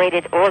finally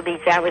waited all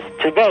these hours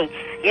today.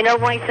 You know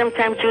why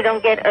sometimes you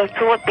don't get a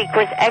call?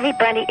 Because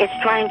everybody is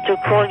trying to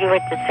call you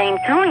at the same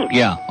time.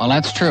 Yeah, well,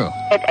 that's true.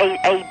 At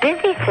a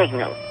busy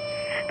signal.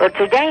 But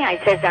today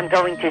I says I'm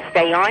going to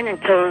stay on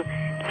until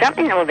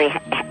something over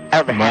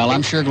happens. Well,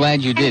 I'm sure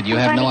glad you did. You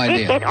have no idea. I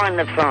did get on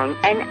the phone,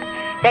 and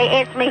they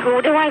asked me,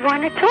 who do I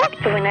want to talk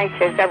to? And I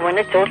says, I want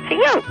to talk to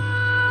you.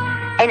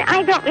 And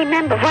I don't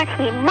remember what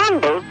he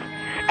mumbled.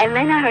 And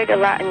then I heard a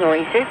lot of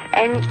noises,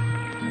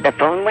 and the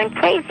phone went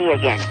crazy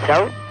again.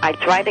 So I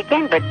tried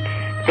again, but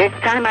this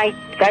time I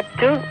got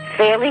through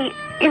fairly,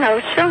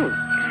 soon.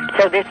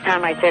 So this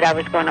time I said I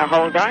was going to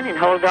hold on and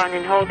hold on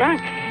and hold on.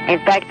 In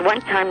fact,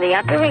 one time the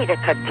operator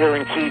cut through,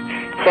 and she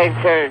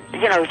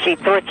says, she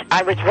thought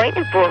I was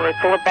waiting for a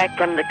call back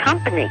from the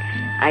company.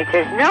 I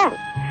says, no.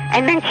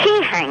 And then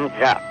she hangs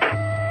up.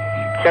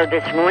 So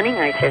this morning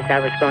I says I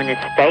was going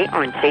to stay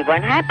on, see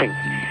what happens.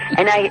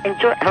 And I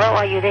enjoy, hello,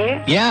 are you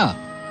there? Yeah.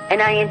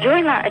 And I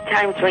enjoy a lot of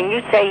times when you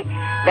say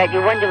that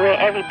you wonder where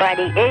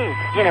everybody is.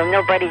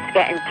 Nobody's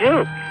getting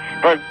through.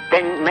 Well,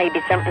 then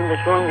maybe something was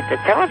wrong with the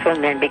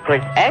telephone then,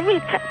 because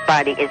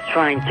everybody is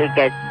trying to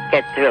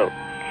get through.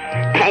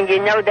 And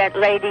you know that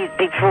lady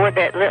before,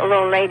 that little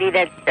old lady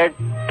that,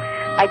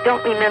 I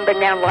don't remember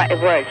now what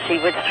it was. She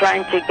was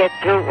trying to get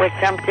through or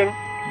something.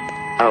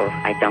 Oh,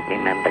 I don't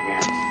remember now.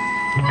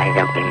 I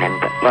don't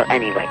remember. Well,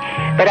 anyway.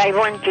 But I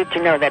want you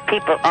to know that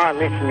people are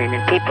listening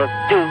and people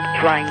do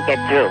try and get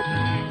through.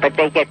 But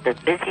they get the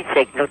busy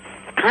signals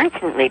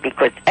constantly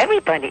because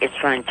everybody is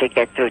trying to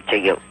get through to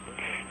you.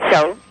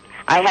 So,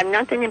 I have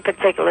nothing in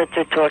particular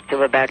to talk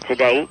to about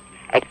today,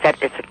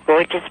 except it's a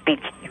gorgeous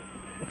beach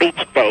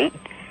day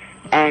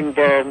and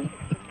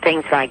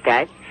things like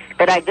that.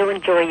 But I do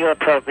enjoy your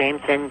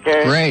programs, and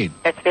Great.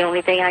 That's the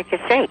only thing I can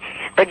say.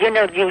 But,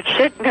 you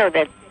should know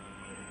that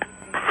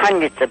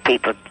hundreds of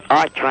people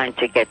are trying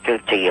to get through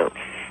to you,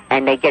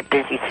 and they get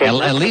busy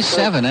signals. At least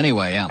 7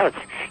 anyway, yeah.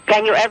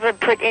 Can you ever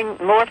put in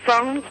more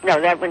phones? No,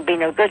 that wouldn't be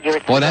no good.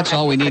 Boy, that's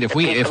all we need. If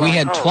we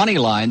had 20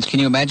 lines, can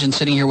you imagine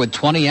sitting here with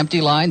 20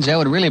 empty lines? That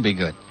would really be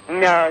good.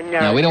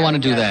 No, we don't want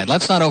to do that.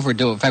 Let's not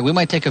overdo it. In fact, we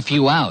might take a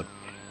few out.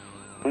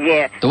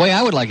 Yeah. The way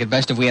I would like it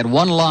best if we had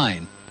one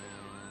line.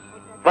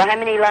 Well, how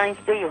many lines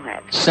do you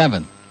have?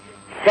 7.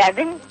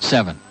 7?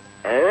 7.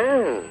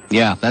 Oh.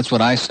 Yeah, that's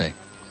what I say.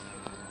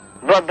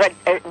 Well, but...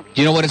 do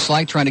you know what it's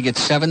like trying to get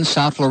 7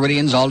 South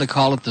Floridians all to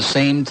call at the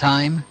same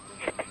time?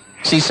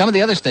 See, some of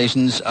the other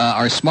stations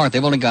are smart.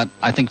 They've only got,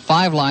 I think,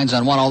 5 lines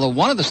on one, although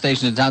one of the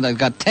stations in town, they've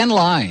got 10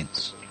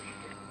 lines.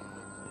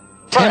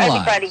 10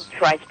 lines. Everybody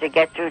tries to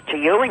get through to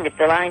you, and if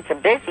the lines are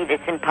busy,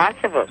 it's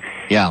impossible.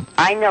 Yeah.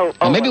 I know...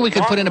 Well, maybe we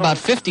could put in about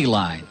 50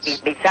 lines.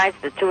 Besides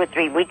the 2 or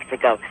 3 weeks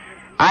ago,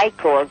 I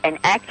called, and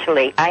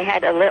actually, I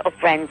had a little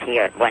friend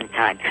here at one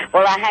time.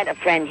 Well, I had a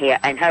friend here,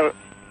 and her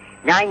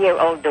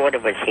 9-year-old daughter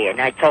was here, and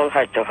I told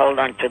her to hold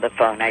on to the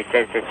phone. I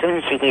says, as soon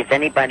as she hears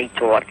anybody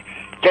talk,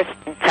 just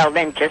tell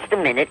them just a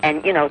minute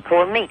and,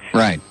 call me.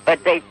 Right. But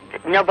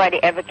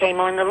nobody ever came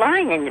on the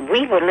line, and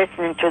we were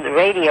listening to the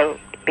radio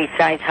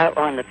besides her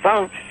on the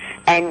phone,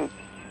 and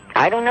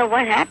I don't know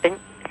what happened,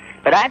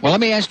 but Well,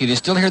 let me ask you, do you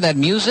still hear that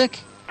music?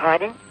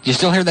 Pardon? Do you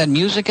still hear that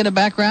music in the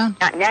background?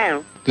 Not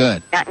now.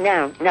 Good. Not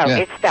now. No, Good.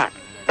 it stopped.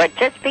 But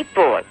just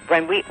before,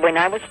 when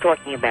I was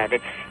talking about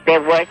it,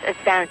 there was a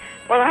sound.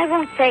 Well, I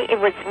won't say it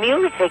was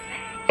music.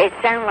 It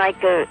sounded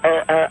like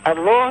a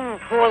long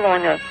pull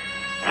on a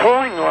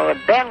horn or a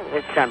bell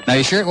or something. Now,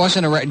 you sure it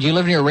wasn't do you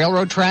live near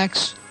railroad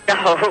tracks?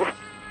 No,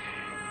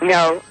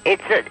 no.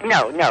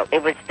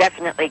 It was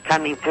definitely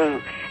coming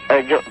through.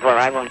 Well,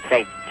 I won't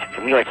say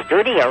from your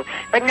studio,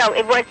 but no,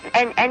 it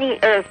wasn't any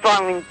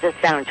foreign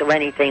sounds or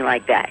anything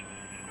like that.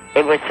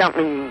 It was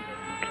something.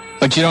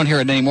 But you don't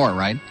hear it anymore,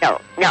 right? No.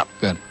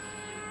 Good.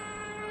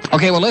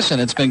 Okay, well, listen,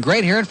 it's been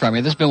great hearing from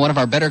you. This has been one of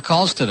our better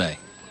calls today.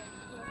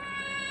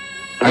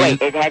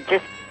 Wait, it had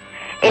just...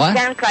 It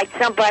sounds like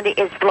somebody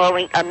is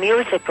blowing a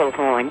musical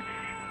horn,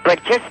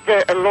 but just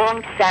a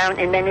long sound,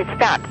 and then it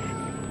stops.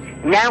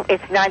 Now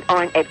it's not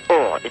on at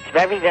all. It's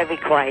very, very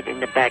quiet in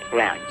the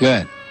background.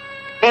 Good.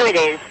 There it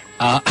is.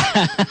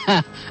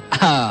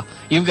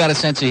 You've got a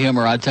sense of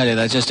humor, I'll tell you.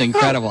 That's just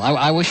incredible.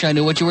 I wish I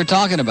knew what you were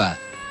talking about.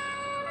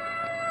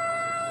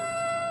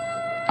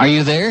 Are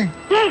you there?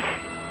 Yes.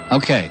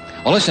 Okay.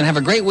 Well, listen, have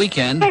a great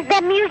weekend.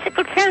 That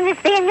musical sound is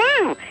there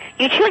now.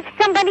 You should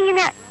somebody in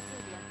that...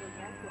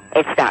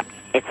 It stopped.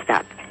 It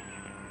stopped.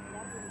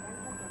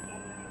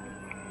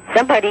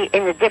 Somebody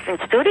in a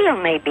different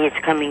studio maybe is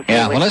coming through.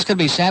 Yeah, well, this could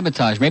be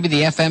sabotage. Maybe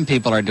the FM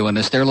people are doing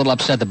this. They're a little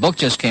upset. The book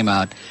just came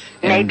out,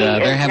 and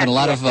they're having a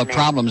lot of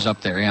problems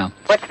up there, yeah.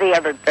 What's the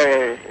other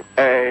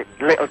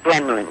little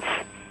gremlins?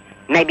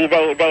 Maybe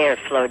they are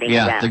floating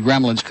around. Yeah, the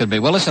gremlins could be.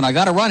 Well, listen, I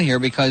got to run here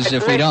because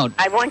if we don't...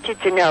 I want you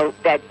to know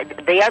that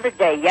the other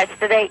day,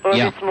 yesterday or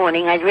this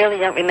morning, I really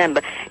don't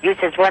remember, you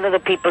said, what are the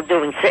people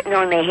doing, sitting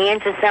on their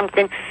hands or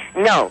something?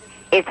 No.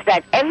 It's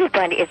that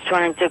everybody is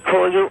trying to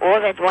call you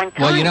all at one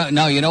time. Well,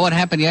 you know what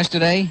happened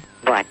yesterday?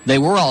 What? They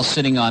were all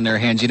sitting on their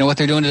hands. You know what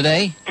they're doing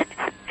today?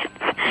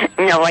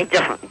 No, I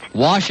don't.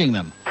 Washing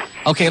them.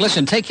 Okay,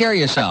 listen, take care of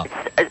yourself.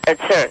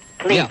 Sir,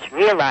 please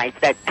realize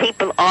that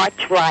people are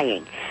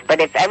trying.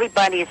 But if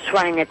everybody is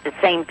trying at the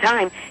same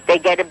time, they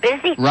get it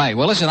busy. Right.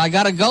 Well, listen, I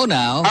got to go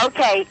now.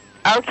 Okay.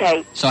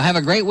 So have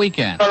a great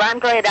weekend. Well, I'm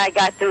glad I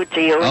got through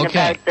to you in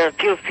about a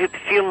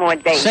few more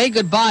days. Say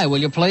goodbye, will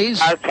you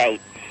please? Okay.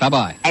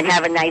 Bye-bye. And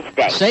have a nice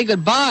day. Say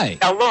goodbye.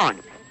 So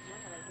long.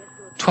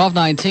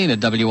 12:19 at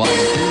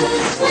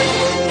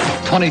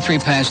WINZ. 23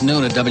 past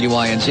noon at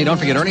WINZ. Don't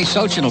forget, Ernie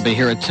Sochin will be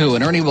here at 2,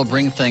 and Ernie will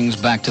bring things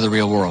back to the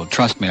real world.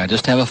 Trust me, I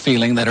just have a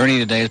feeling that Ernie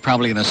today is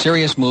probably in a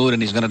serious mood,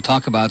 and he's going to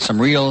talk about some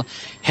real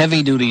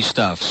heavy-duty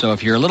stuff. So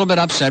if you're a little bit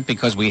upset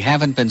because we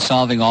haven't been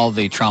solving all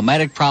the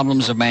traumatic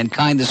problems of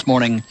mankind this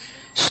morning,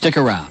 stick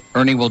around.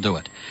 Ernie will do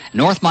it.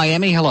 North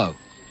Miami, hello.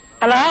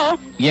 Hello?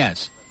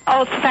 Yes.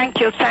 Oh,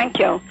 thank you.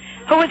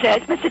 Who is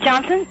it? Mr.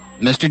 Johnson?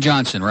 Mr.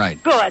 Johnson,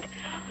 right. Good.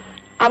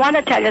 I want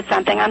to tell you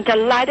something. I'm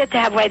delighted to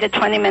have waited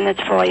 20 minutes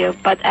for you,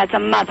 but as a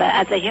mother,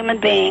 as a human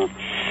being,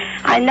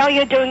 I know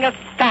you're doing a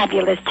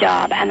fabulous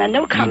job and a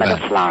newcomer to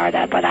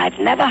Florida, but I've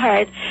never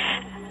heard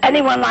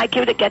anyone like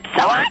you to get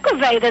so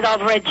aggravated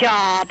over a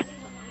job.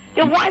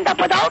 You'll wind up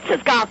with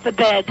ulcers, God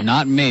forbid.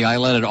 Not me. I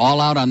let it all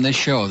out on this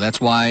show.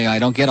 That's why I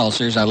don't get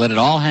ulcers. I let it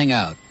all hang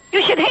out.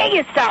 You should hear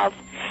yourself.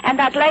 And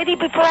that lady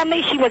before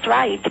me, she was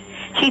right.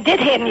 She did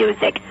hear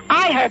music.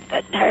 I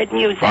heard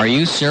music. Are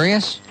you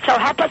serious? So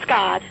help us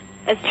God.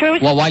 It's true.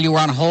 Well, while you were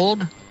on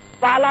hold?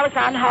 While I was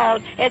on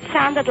hold, it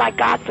sounded like,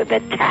 God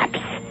forbid, taps.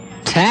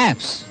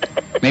 Taps?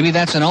 Maybe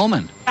that's an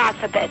omen. God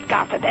forbid.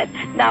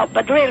 No,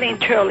 but really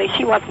and truly,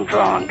 she wasn't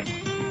wrong.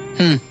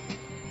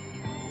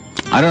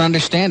 I don't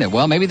understand it.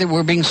 Well, maybe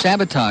we're being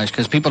sabotaged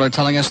because people are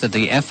telling us that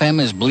the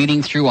FM is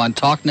bleeding through on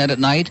TalkNet at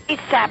night.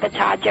 It's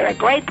sabotage. You're a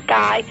great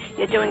guy.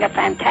 You're doing a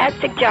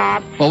fantastic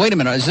job. Well, wait a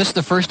minute. Is this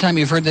the first time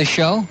you've heard this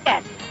show?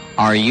 Yes.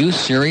 Are you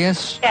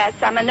serious? Yes,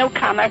 I'm a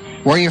newcomer.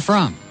 Where are you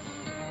from?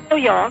 New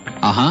York.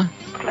 Uh-huh.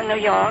 From New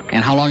York.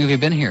 And how long have you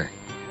been here?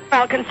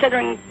 Well,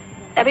 considering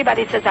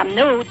everybody says I'm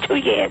new, 2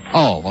 years.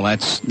 Oh, well,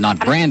 that's not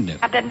brand new.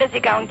 I've been busy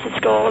going to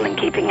school and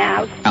keeping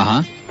house.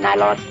 Uh-huh. And I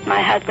lost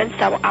my husband,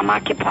 so I'm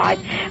occupied.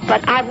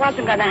 But I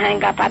wasn't going to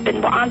hang up. I've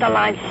been on the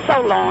line so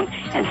long,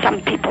 and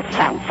some people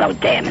sound so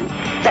damn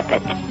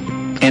insipid.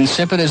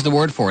 Insipid is the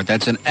word for it.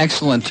 That's an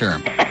excellent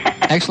term.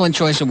 Excellent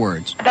choice of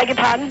words. Beg your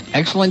pardon?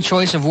 Excellent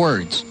choice of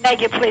words. Beg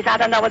you, please. I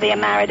don't know whether you're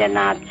married or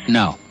not.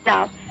 No.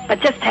 No. But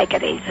just take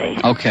it easy.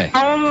 Okay.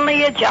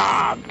 Only a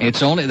job.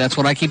 That's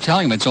what I keep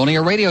telling him. It's only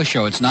a radio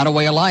show. It's not a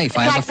way of life.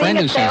 I have a friend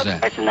who says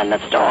that. Person in the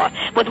store.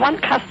 With one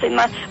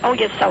customer,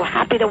 you're so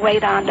happy to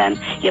wait on them.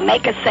 You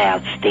make a sale.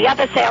 The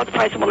other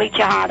salesperson will eat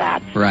your heart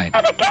out. Right.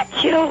 How to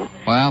get you.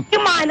 Well. Do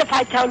you mind if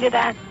I tell you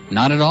that?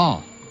 Not at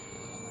all.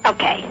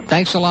 Okay.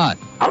 Thanks a lot.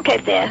 Okay,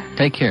 dear.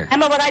 Take care.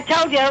 Remember what I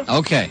told you.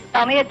 Okay.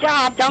 Only a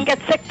job. Don't get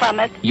sick from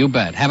it. You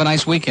bet. Have a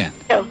nice weekend.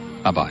 You.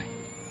 Bye-bye.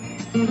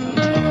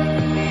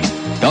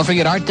 Don't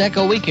forget Art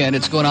Deco Weekend.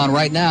 It's going on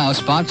right now,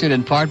 sponsored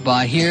in part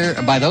by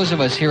those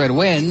of us here at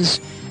WINZ.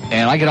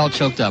 And I get all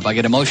choked up. I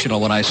get emotional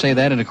when I say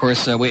that. And, of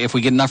course, if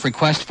we get enough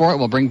requests for it,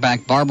 we'll bring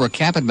back Barbara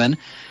Kapitman,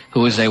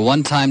 who is a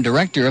one-time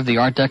director of the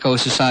Art Deco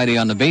Society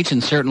on the Beach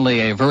and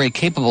certainly a very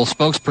capable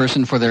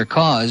spokesperson for their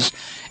cause.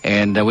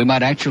 And we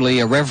might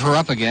actually rev her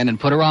up again and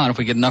put her on if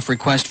we get enough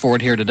requests for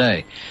it here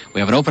today.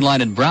 We have an open line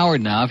in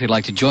Broward now. If you'd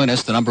like to join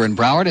us, the number in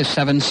Broward is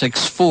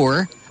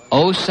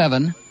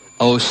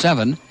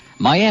 764-0707.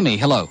 Miami,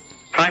 hello.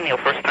 Hi, Neil,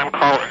 first-time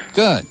caller.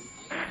 Good.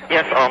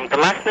 Yes, the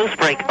last news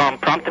break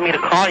prompted me to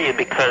call you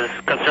because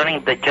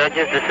concerning the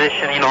judge's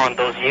decision, on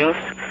those youths,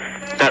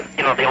 that,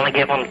 they only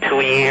gave them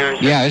 2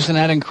 years. Yeah, isn't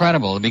that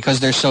incredible? Because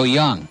they're so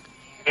young.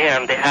 Yeah,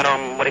 and they had,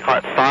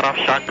 sawed-off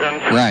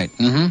shotguns. Right,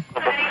 mm-hmm.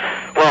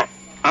 Well,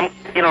 I'm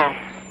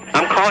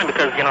calling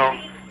because,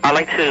 I'd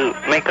like to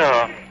make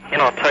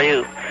tell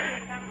you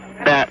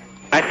that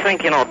I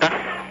think,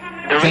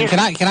 that's the reason.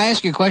 Can I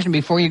ask you a question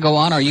before you go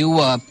on? Are you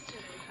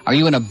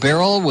in a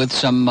barrel with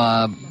some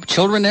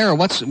children there, or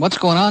what's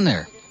going on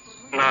there?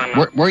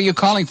 No. Where are you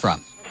calling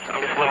from?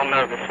 I'm just a little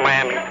nervous.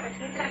 Miami.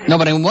 No,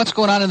 but I mean, what's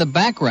going on in the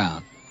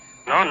background?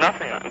 No,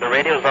 nothing. The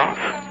radio's off.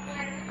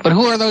 But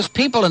who are those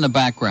people in the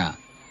background?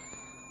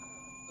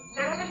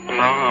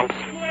 No.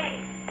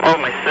 Oh,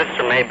 my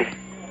sister, maybe.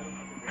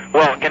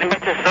 Well, getting back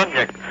to the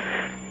subject,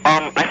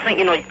 I think,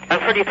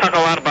 I've heard you talk a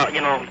lot about,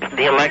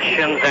 the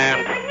elections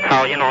and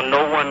how,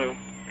 no one,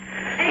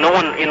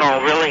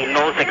 really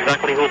knows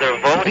exactly who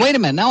they're voting. Wait a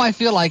minute. Now I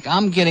feel like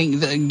I'm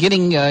getting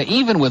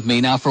even with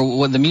me now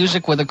for the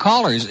music with the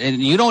callers.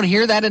 And you don't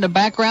hear that in the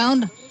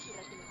background?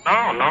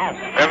 No.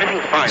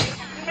 Everything's fine.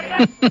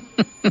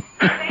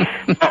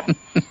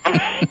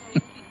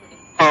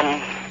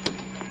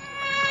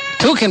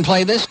 Two can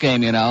play this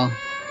game, Go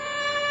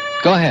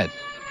ahead.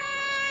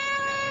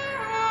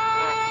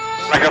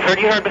 Like I've heard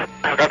you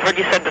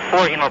said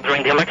before,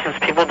 during the elections,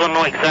 people don't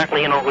know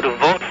exactly, who to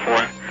vote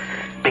for,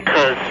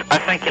 because I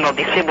think,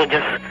 these people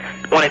just,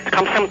 when it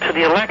comes to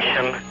the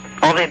election,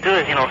 all they do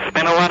is,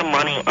 spend a lot of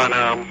money on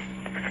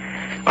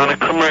a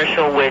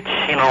commercial which,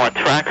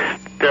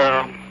 attracts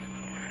the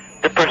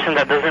person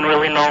that doesn't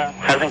really know,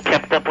 hasn't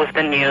kept up with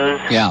the news.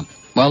 Yeah.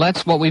 Well,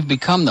 that's what we've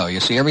become, though. You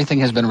see,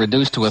 everything has been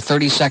reduced to a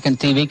 30-second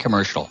TV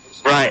commercial.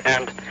 Right,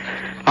 and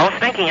I was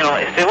thinking,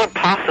 if it were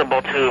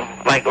possible to,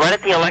 like, right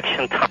at the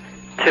election time,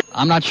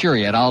 I'm not sure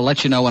yet. I'll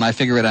let you know when I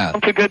figure it out.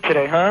 I'm too good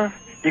today, huh?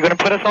 You're going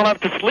to put us all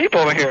up to sleep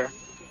over here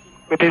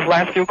with these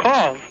last few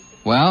calls.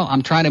 Well,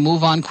 I'm trying to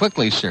move on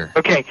quickly, sir.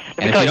 Okay.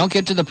 And if you don't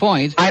get to the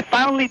point... I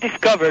finally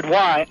discovered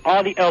why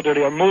all the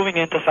elderly are moving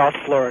into South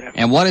Florida.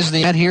 And what is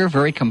the ad here?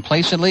 Very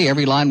complacently,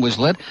 every line was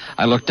lit.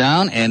 I looked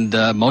down, and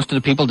most of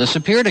the people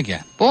disappeared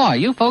again. Boy,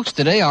 you folks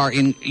today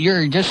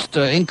you're just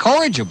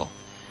incorrigible.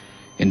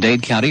 In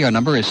Dade County, our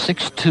number is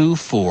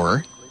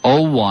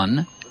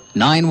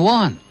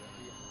 624-0191.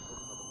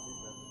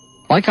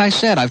 Like I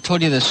said, I've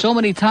told you this so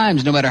many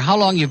times, no matter how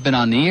long you've been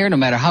on the air, no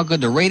matter how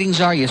good the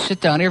ratings are, you sit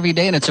down every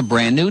day and it's a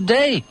brand new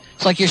day.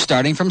 It's like you're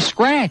starting from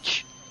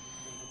scratch.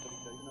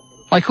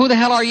 Like, who the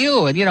hell are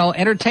you? And,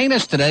 entertain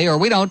us today or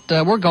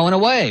we're going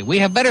away. We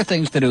have better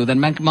things to do than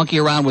monkey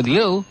around with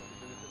you.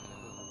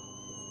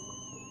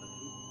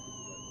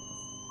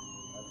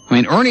 I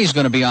mean, Ernie's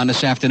going to be on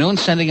this afternoon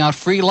sending out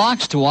free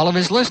locks to all of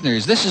his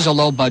listeners. This is a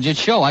low-budget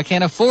show. I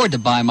can't afford to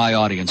buy my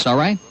audience, all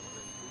right?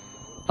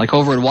 Like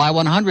over at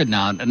Y100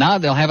 now. Now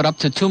they'll have it up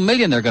to $2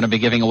 million they're going to be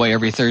giving away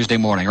every Thursday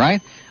morning,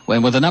 right?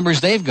 When with the numbers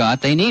they've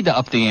got, they need to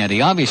up the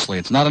ante, obviously.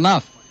 It's not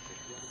enough.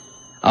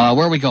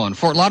 Where are we going?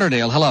 Fort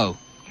Lauderdale, hello.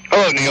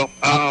 Hello, Neil.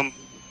 I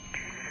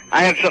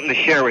have something to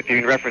share with you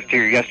in reference to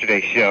your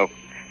yesterday's show.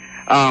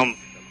 I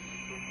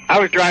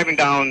was driving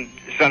down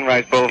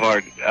Sunrise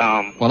Boulevard.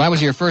 Well, that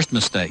was your first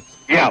mistake.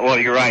 Yeah, well,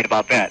 you're right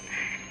about that.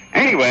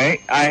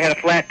 Anyway, I had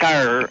a flat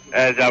tire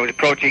as I was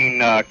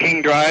approaching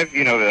King Drive,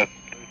 the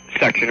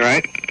section,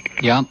 right?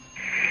 Yeah.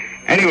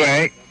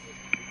 Anyway,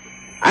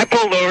 I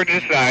pulled over to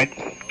the side,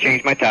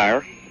 changed my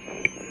tire.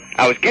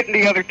 I was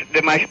getting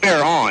my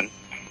spare on,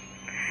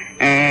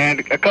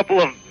 and a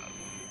couple of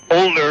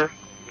older,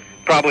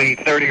 probably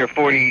 30 or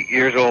 40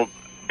 years old,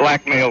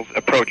 black males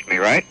approached me,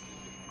 right?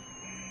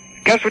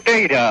 Guess what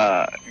they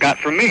got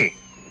from me?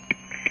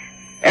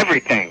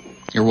 Everything.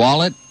 Your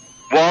wallet?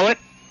 Wallet,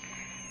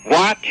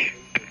 watch,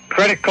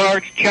 credit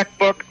cards,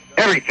 checkbook,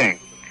 everything.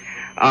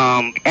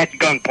 At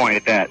gunpoint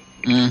at that.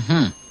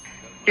 Mm-hmm.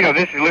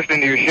 This is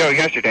listening to your show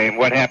yesterday and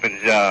what happens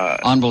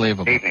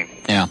unbelievable evening.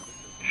 Yeah.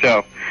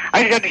 So,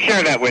 I just had to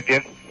share that with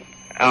you.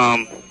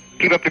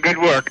 Keep up the good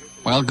work.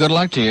 Well, good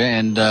luck to you,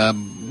 and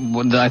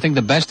I think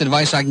the best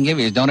advice I can give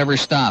you is don't ever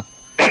stop.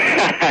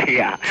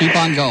 Yeah. Keep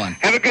on going.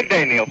 Have a good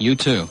day, Neil. You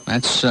too.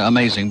 That's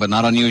amazing, but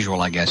not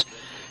unusual, I guess.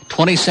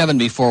 27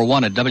 before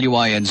 1 at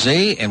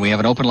WINZ, and we have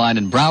an open line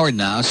in Broward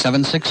now,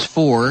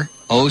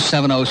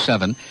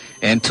 764-0707,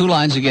 and two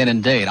lines again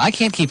in Dade. I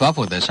can't keep up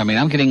with this. I mean,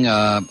 I'm getting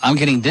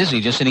dizzy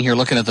just sitting here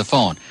looking at the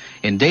phone.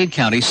 In Dade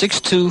County,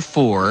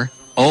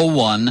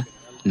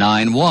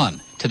 624-0191.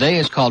 Today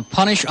is called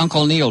Punish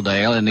Uncle Neil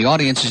Dale, and the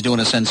audience is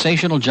doing a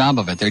sensational job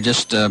of it. They're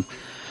just,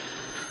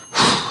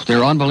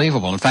 they're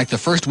unbelievable. In fact, the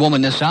first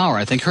woman this hour,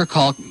 I think her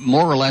call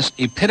more or less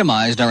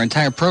epitomized our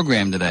entire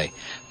program today.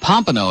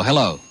 Pompano,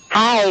 hello.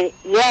 Hi,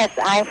 yes,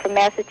 I'm from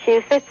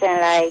Massachusetts,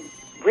 and I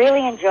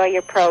really enjoy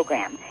your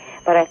program.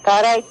 But I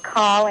thought I'd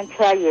call and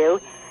tell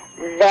you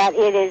that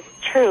it is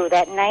true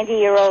that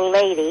 90-year-old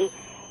lady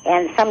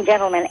and some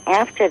gentleman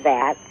after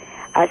that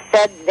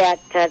said that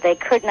they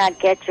could not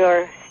get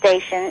your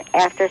station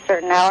after a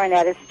certain hour, and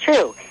that is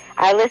true.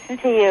 I listen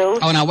to you.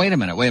 Oh, now, wait a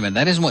minute.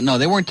 That isn't what... No,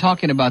 they weren't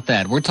talking about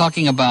that. We're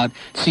talking about...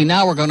 See,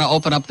 now we're going to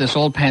open up this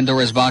old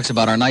Pandora's box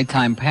about our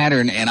nighttime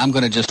pattern, and I'm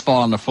going to just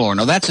fall on the floor.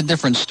 No, that's a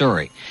different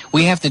story.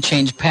 We have to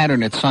change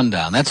pattern at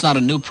sundown. That's not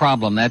a new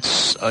problem.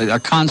 That's a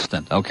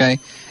constant, okay?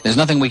 There's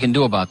nothing we can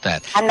do about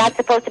that. I'm not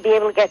supposed to be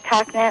able to get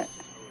TalkNet?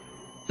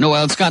 No,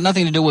 well, it's got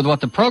nothing to do with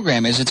what the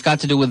program is. It's got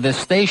to do with this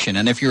station.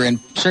 And if you're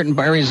in certain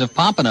areas of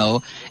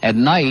Pompano at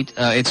night,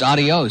 it's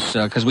adios,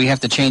 because we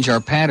have to change our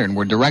pattern.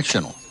 We're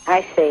directional.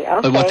 I see.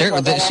 But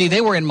what see,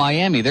 they were in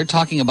Miami. They're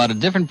talking about a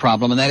different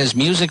problem, and that is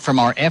music from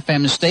our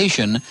FM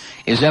station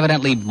is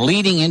evidently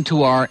bleeding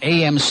into our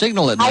AM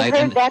signal at night. I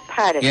heard that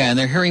part of it. Yeah, and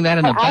they're hearing that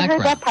in the background. I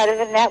heard that part of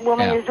it, and that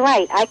woman is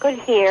right. I could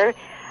hear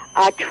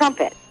a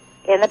trumpet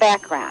in the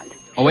background.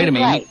 Oh, wait a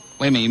minute. Right.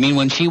 Wait a minute. You mean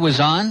when she was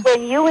on?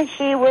 When you and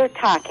she were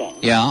talking.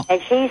 Yeah.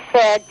 And she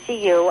said to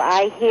you,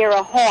 I hear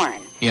a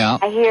horn. Yeah.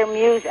 I hear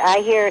music.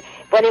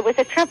 But it was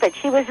a trumpet.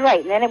 She was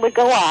right. And then it would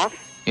go off.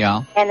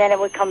 Yeah. And then it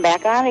would come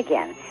back on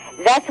again.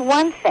 That's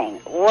one thing.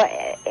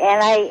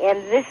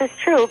 And this is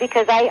true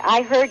because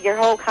I heard your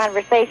whole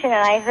conversation, and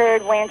I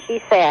heard when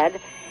she said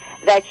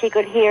that she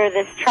could hear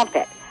this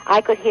trumpet.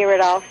 I could hear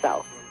it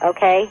also.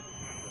 Okay?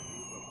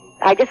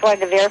 I just wanted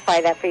to verify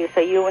that for you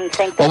so you wouldn't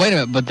think that... Well, wait a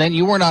minute, but then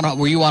you weren't on...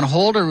 Were you on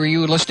hold, or were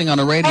you listening on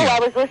the radio? Oh, I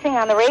was listening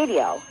on the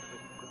radio.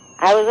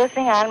 I was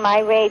listening on my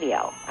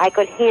radio. I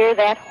could hear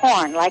that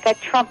horn like a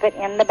trumpet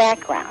in the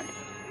background.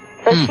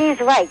 So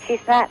she's right.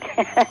 She's not...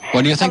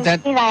 Well, do you think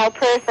that... senile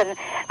person,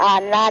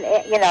 not,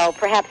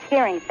 perhaps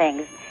hearing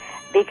things,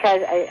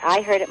 because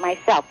I heard it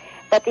myself.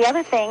 But the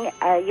other thing,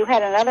 you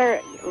had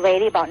another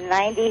lady, about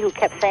 90, who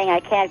kept saying,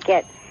 I can't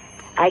get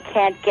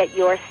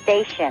your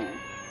station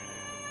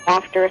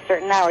after a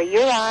certain hour.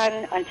 You're on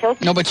until...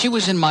 No, but she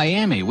was in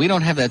Miami. We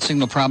don't have that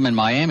signal problem in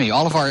Miami.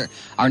 All of our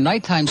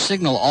nighttime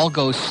signal all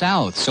goes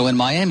south. So in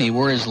Miami,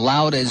 we're as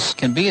loud as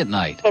can be at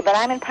night. Okay, but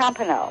I'm in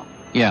Pompano.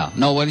 Yeah.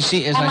 No, what do you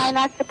see? Am I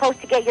not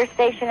supposed to get your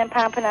station in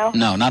Pompano?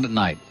 No, not at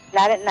night.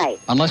 Not at night.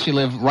 Unless you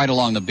live right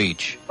along the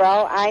beach.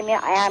 Well,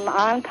 I'm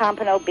on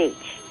Pompano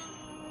Beach.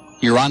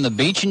 You're on the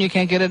beach and you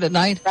can't get it at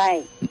night?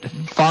 Right.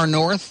 Far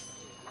north?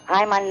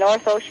 I'm on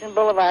North Ocean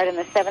Boulevard in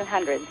the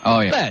 700s. Oh,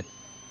 yeah.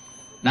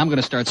 Now I'm going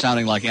to start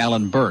sounding like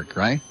Alan Burke,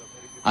 right?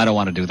 I don't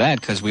want to do that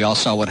because we all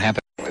saw what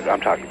happened.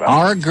 I'm talking about.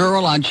 Our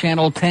girl on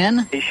Channel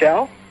 10?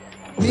 Michelle?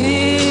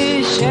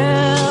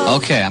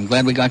 Okay, I'm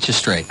glad we got you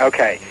straight.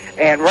 Okay.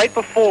 And right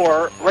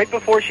before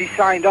she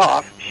signed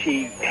off,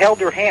 she held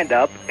her hand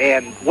up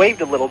and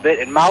waved a little bit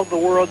and mouthed the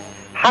word,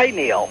 "Hi,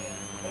 Neil."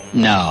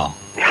 No.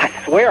 I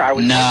swear I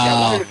was. No.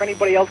 I wondered if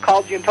anybody else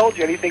called you and told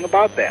you anything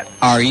about that.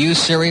 Are you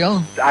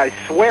serial? I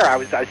swear I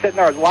was sitting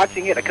there, I was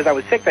watching it because I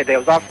was sick that day. I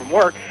was off from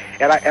work,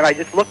 and I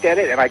just looked at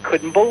it and I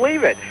couldn't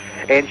believe it.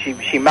 And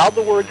she mouthed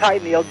the words "Hi,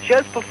 Neil"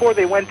 just before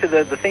they went to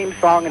the theme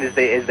song and as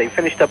they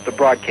finished up the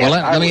broadcast. Well,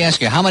 let me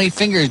ask you, how many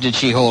fingers did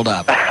she hold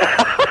up?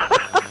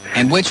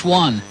 And which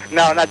one?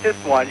 No, not just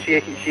one. She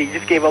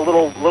just gave a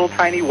little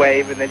tiny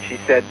wave, and then she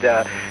said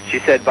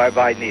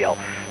bye-bye, Neil.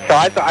 So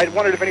I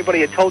wondered if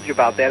anybody had told you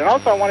about that. And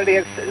also I wanted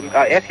to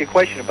ask you a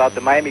question about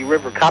the Miami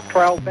River cop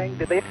trial thing.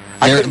 Did they?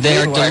 I couldn't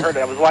believe it when I heard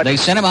it. I was watching. They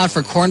sent him out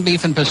for corned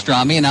beef and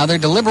pastrami, and now they're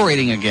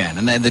deliberating again.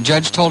 And the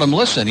judge told him,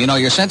 listen,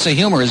 your sense of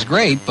humor is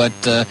great, but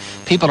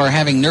people are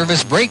having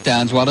nervous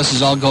breakdowns while this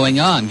is all going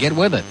on. Get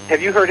with it.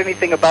 Have you heard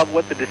anything about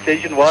what the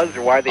decision was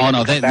or why they? Oh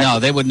no,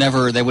 they would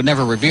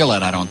never reveal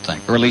it. I don't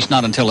think, or at least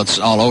not until it's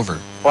all over.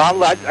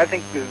 Well, I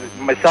think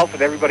myself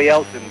and everybody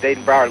else in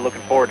Dayton Broward are looking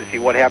forward to see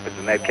what happens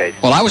in that case.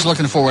 Well, I was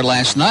looking forward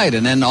last night,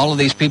 and then all of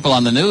these people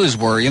on the news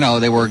were,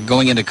 they were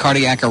going into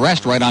cardiac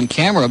arrest right on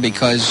camera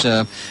because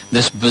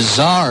this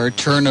bizarre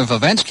turn of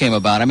events came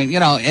about. I mean,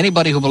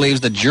 anybody who believes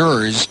that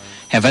jurors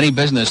have any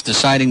business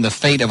deciding the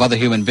fate of other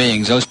human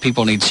beings, those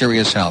people need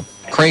serious help.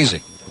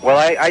 Crazy. Well,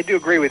 I do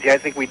agree with you. I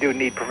think we do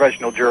need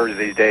professional jurors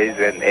these days,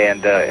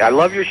 and I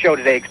love your show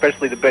today,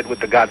 especially the bit with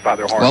the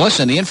Godfather horn. Well,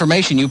 listen, the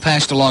information you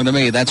passed along to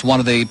me, that's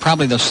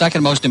probably the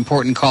second most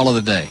important call of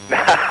the day.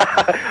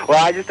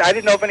 Well, I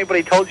didn't know if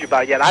anybody told you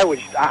about it yet.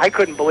 I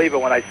couldn't believe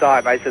it when I saw it,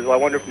 and I said, well, I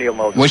wonder if Neil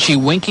knows. Was she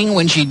winking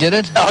when she did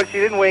it? No, she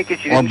didn't wink, and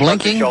she didn't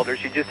shrug her shoulder.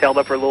 She just held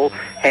up her little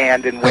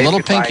hand and waved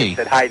goodbye pinky. and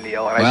said, "Hi,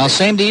 Neil." And well,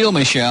 same to you,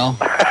 Michelle.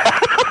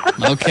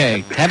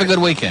 Okay, have a good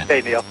weekend.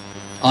 Hey, Neil.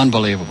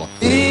 Unbelievable.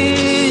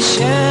 She's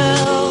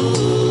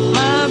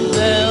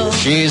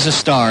a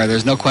star.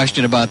 There's no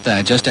question about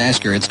that. Just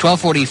ask her. It's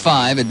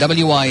 12:45 at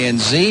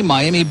WINZ,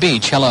 Miami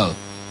Beach. Hello.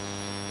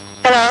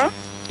 Hello?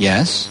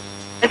 Yes?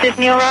 Is this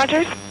Neil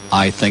Rogers?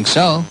 I think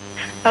so.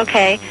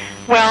 Okay.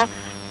 Well,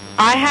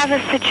 I have a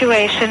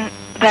situation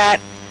that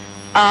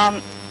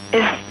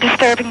is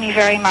disturbing me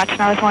very much,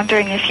 and I was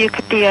wondering if you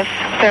could be of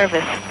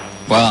service.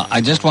 Well, I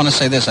just want to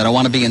say this. I don't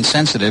want to be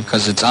insensitive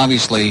because it's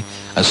obviously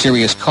a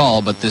serious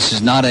call, but this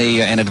is not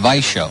an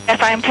advice show.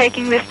 Yes, I'm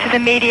taking this to the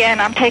media,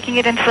 and I'm taking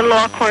it into the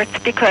law courts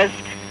because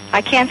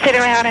I can't sit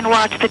around and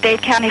watch the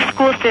Dade County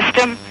school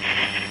system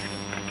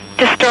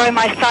destroy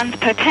my son's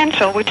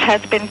potential, which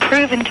has been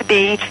proven to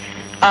be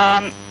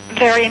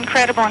very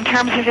incredible in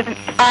terms of his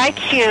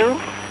IQ.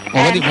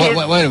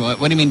 Well,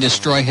 what do you mean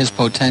destroy his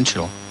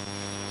potential?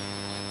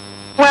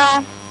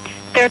 Well,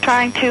 they're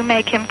trying to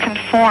make him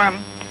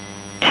conform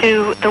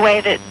to the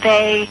way that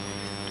they,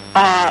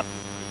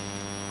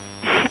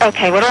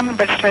 okay, what do I mean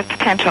by destroy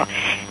potential?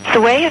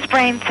 The way his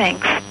brain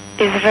thinks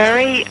is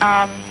very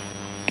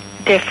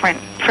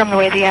different from the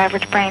way the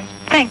average brain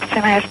thinks,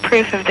 and I have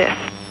proof of this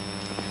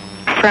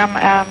from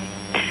a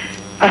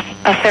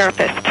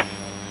therapist.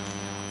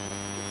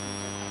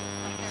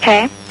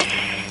 Okay?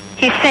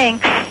 He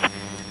thinks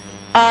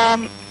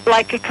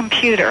like a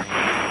computer.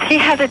 He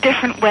has a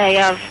different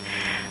way of,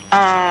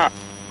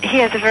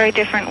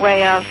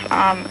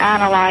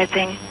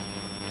 analyzing,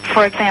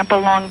 for example,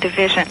 long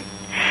division.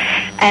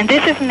 And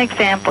this is an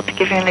example, to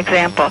give you an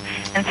example.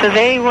 And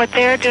so what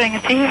they're doing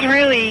is he's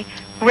really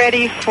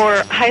ready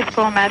for high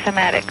school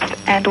mathematics.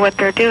 And what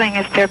they're doing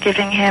is they're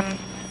giving him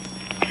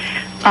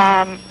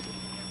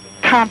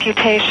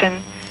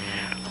computation.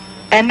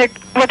 And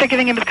what they're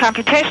giving him is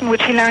computation,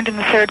 which he learned in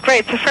the 3rd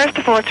grade. So first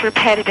of all, it's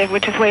repetitive,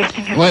 which is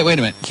wasting his... Wait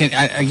a minute.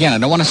 I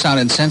don't want to sound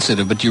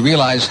insensitive, but do you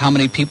realize how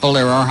many people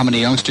there are, how many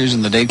youngsters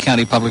in the Dade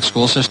County public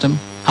school system?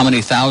 How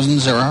many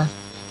thousands there are?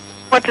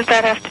 What does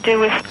that have to do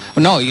with...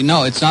 No,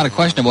 it's not a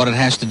question of what it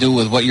has to do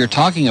with what you're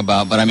talking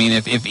about, but I mean,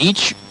 if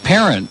each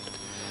parent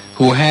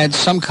who had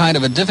some kind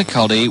of a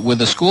difficulty with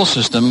the school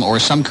system or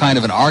some kind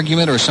of an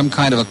argument or some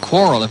kind of a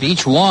quarrel, if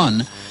each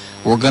one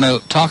were going to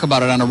talk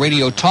about it on a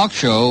radio talk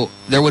show,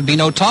 there would be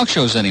no talk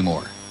shows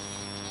anymore.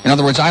 In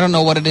other words, I don't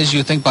know what it is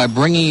you think by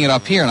bringing it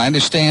up here, and I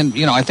understand,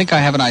 I think I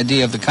have an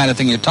idea of the kind of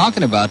thing you're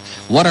talking about.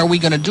 What are we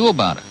going to do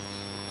about it?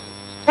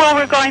 Well,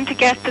 we're going to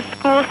get the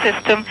school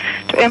system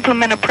to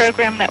implement a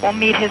program that will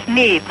meet his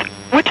needs,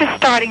 which is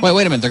starting... Wait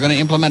a minute. They're going to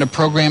implement a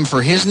program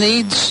for his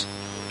needs?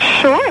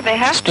 Sure, they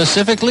have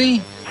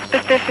Specifically?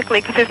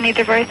 Specifically, because his needs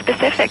are very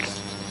specific.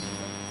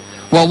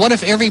 Well, what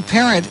if every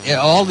parent,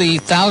 all the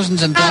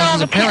thousands and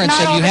thousands of parents,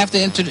 said you have to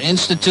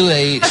institute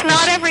a... But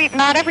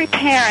not every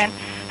parent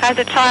has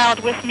a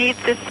child with needs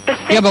that's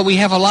specific. Yeah, but we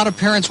have a lot of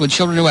parents with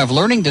children who have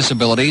learning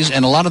disabilities,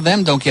 and a lot of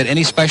them don't get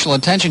any special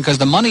attention because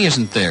the money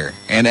isn't there.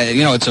 And,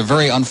 it's a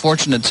very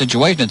unfortunate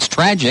situation. It's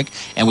tragic,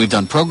 and we've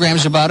done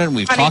programs about it, and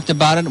we've talked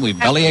about it, and we've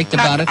bellyached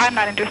about it. I'm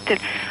not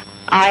interested.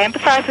 I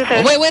empathize with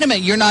those... Wait a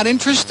minute. You're not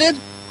interested?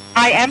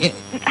 I am.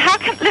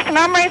 Listen,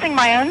 I'm raising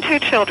my own 2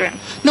 children.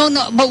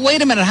 No, but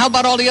wait a minute. How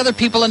about all the other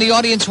people in the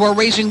audience who are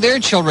raising their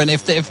children?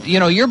 If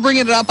you're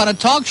bringing it up on a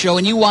talk show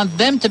and you want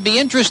them to be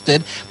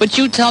interested, but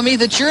you tell me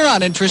that you're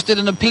not interested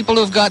in the people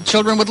who've got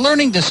children with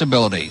learning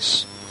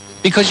disabilities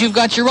because you've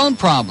got your own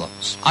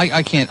problems.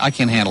 I can't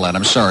handle that.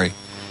 I'm sorry.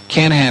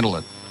 Can't handle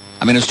it.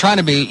 I mean, I was trying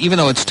to be, even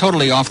though it's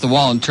totally off the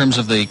wall in terms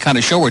of the kind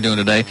of show we're doing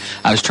today,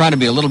 I was trying to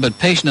be a little bit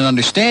patient and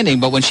understanding,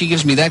 but when she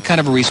gives me that kind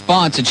of a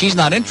response and she's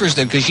not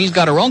interested because she's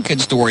got her own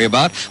kids to worry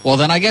about, well,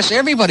 then I guess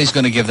everybody's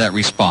going to give that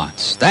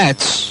response.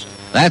 That's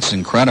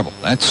incredible.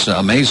 That's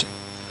amazing.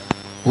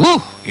 Woo!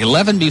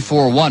 11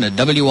 before 1 at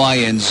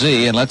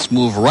WINZ, and let's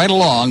move right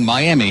along.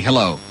 Miami,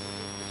 hello.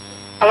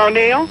 Hello,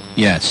 Neil?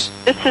 Yes.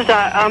 This is,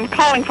 I'm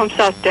calling from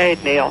South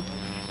Dade, Neil.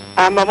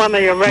 I'm one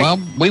of your...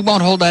 Well, we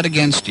won't hold that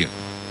against you.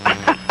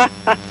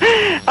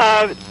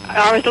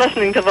 I was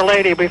listening to the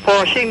lady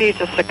before. She needs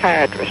a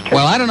psychiatrist.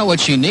 Well, I don't know what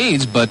she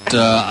needs, but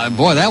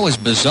boy, that was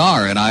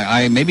bizarre. And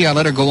I maybe I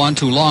let her go on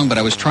too long, but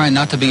I was trying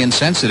not to be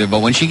insensitive.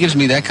 But when she gives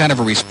me that kind of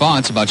a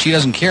response about she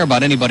doesn't care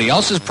about anybody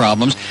else's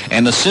problems,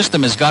 and the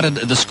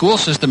school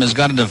system has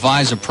got to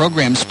devise a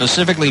program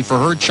specifically for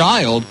her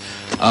child,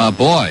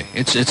 boy,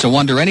 it's a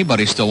wonder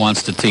anybody still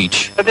wants to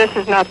teach. But this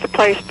is not the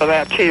place for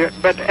that.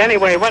 But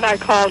anyway, what I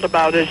called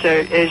about is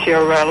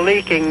your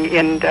leaking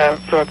in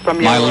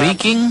from your... My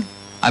leaking?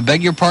 I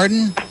beg your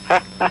pardon?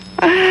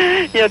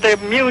 Yeah, the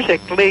music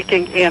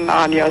leaking in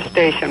on your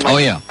station. Oh,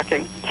 yeah.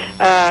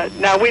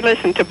 Now, we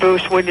listen to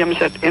Bruce Williams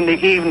in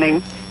the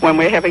evening when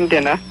we're having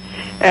dinner.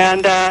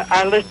 And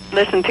I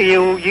listen to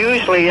you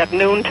usually at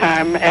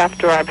noontime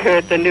after I've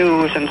heard the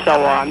news and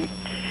so on.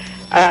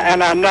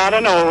 And I'm not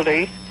an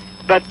oldie,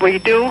 but we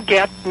do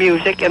get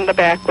music in the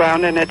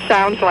background, and it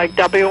sounds like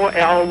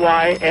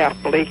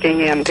WLYF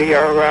leaking into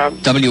your...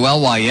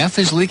 WLYF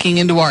is leaking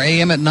into our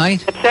AM at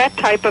night? It's that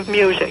type of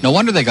music. No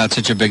wonder they got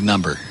such a big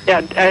number.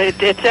 Yeah,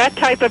 it's that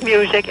type of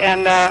music,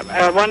 and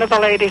one of the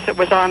ladies that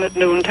was on at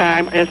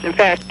noontime, is in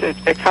fact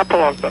a couple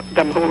of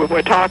them who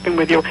were talking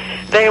with you,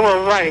 they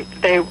were right.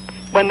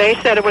 When they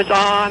said it was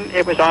on,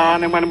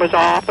 and when it was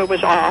off, it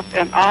was off.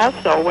 And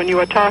also, when you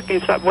were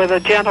talking with a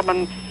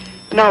gentleman...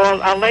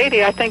 No, a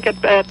lady, I think, at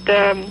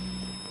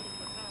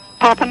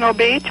Pompano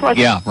Beach, was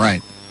it? Yeah,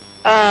 right.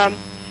 Now,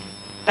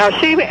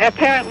 she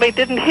apparently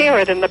didn't hear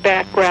it in the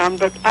background,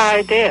 but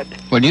I did.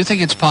 Well, do you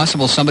think it's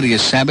possible somebody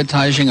is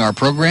sabotaging our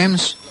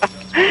programs?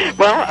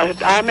 Well,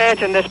 I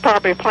imagine there's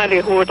probably plenty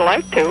who would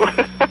like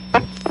to.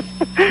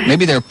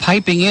 Maybe they're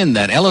piping in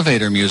that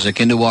elevator music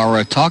into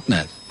our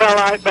TalkNet.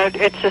 Well, but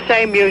it's the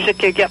same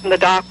music you get in the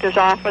doctor's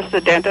office,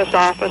 the dentist's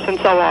office, and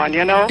so on,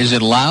 you know? Is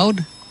it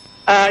loud?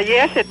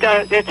 Yes, it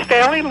does. It's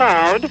fairly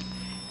loud.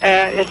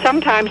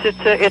 Sometimes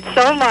it's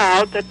so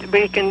loud that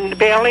we can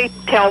barely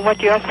tell what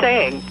you're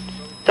saying.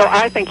 So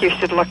I think you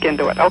should look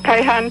into it.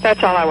 Okay, hon?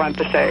 That's all I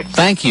wanted to say.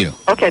 Thank you.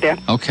 Okay, dear.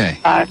 Okay.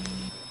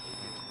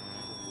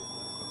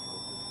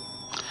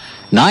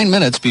 9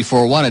 minutes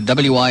before 1 at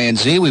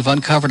WINZ. We've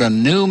uncovered a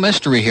new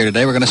mystery here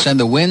today. We're going to send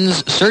the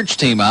WINS search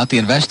team out, the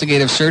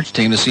investigative search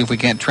team, to see if we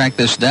can't track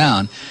this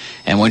down.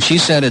 And when she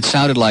said it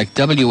sounded like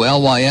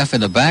WLYF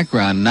in the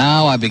background,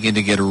 now I begin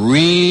to get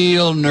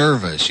real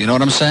nervous. You know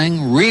what I'm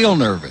saying? Real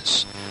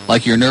nervous.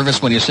 Like you're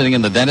nervous when you're sitting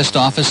in the dentist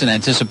office in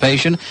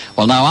anticipation.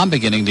 Well, now I'm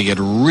beginning to get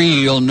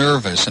real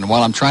nervous. And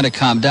while I'm trying to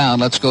calm down,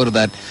 let's go to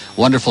that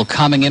wonderful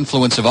calming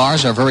influence of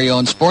ours, our very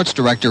own sports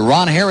director,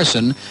 Ron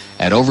Harrison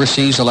at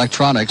Overseas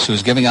Electronics,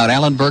 who's giving out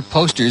Alan Burke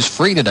posters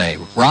free today.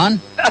 Ron?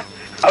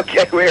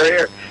 Okay, we're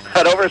here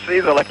at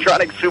Overseas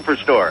Electronics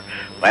Superstore.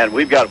 And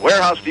we've got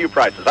warehouse view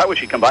prices. I wish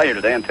you'd come by here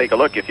today and take a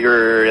look. If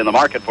you're in the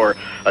market for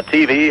a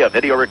TV, a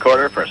video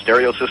recorder, for a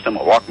stereo system, a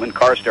Walkman,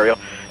 car stereo,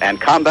 and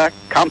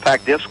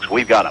compact discs,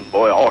 we've got them.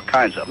 Boy, all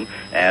kinds of them.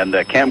 And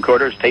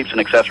camcorders, tapes and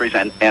accessories,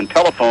 and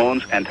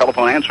telephones and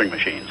telephone answering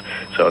machines.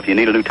 So if you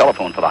need a new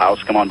telephone for the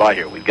house, come on by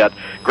here. We've got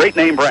great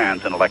name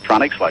brands in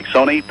electronics like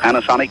Sony,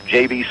 Panasonic,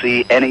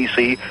 JVC,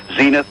 NEC,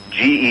 Zenith,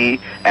 GE,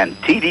 and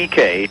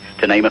TDK,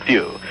 to name a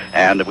few.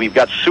 And we've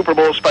got Super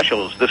Bowl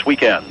specials this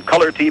weekend.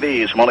 Color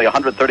TVs from only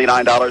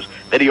 $139.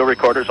 Video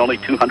recorders, only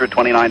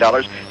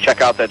 $229.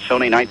 Check out that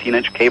Sony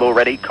 19-inch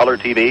cable-ready color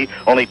TV,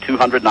 only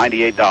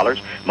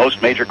 $298.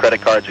 Most major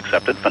credit cards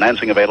accepted.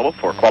 Financing available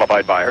for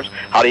qualified buyers.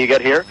 How do you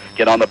get here?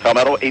 Get on the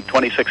Palmetto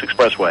 826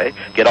 Expressway.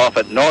 Get off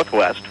at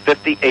Northwest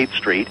 58th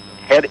Street.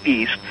 Head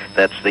east,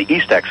 that's the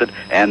east exit,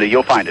 and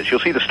you'll find us. You'll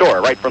see the store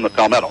right from the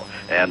Palmetto,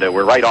 and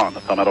we're right on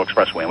the Palmetto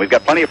Expressway. And we've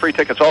got plenty of free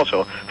tickets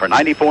also for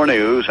 94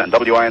 News and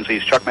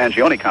WINZ's Chuck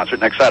Mangione concert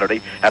next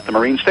Saturday at the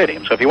Marine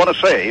Stadium. So if you want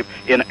to save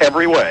in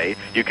every way,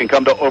 you can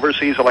come to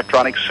Overseas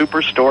Electronics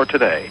Superstore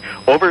today.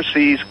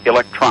 Overseas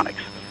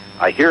Electronics.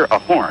 I hear a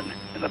horn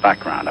in the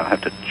background. I'll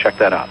have to check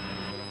that out.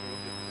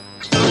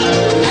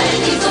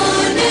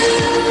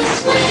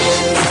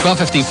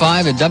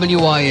 12:55 at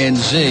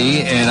WINZ,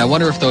 and I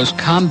wonder if those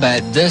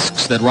combat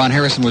discs that Ron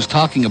Harrison was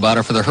talking about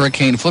are for the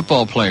Hurricane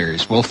football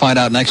players. We'll find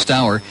out next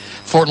hour.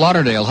 Fort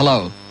Lauderdale,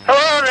 hello.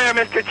 Hello there,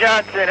 Mr.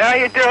 Johnson. How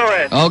you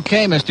doing?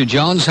 Okay, Mr.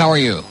 Jones, how are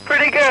you?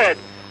 Pretty good.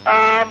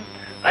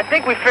 I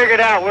think we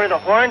figured out where the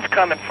horn's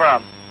coming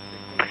from.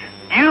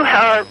 You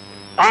are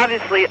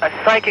obviously a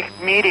psychic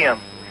medium,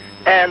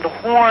 and the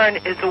horn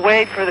is a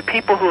way for the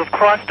people who have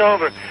crossed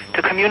over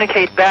to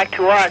communicate back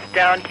to us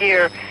down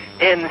here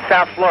in the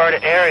South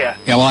Florida area.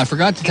 Yeah, well, I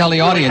forgot to tell the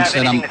audience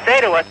that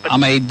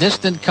I'm a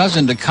distant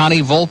cousin to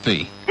Connie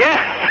Volpe.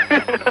 Yes.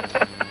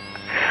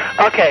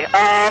 Okay,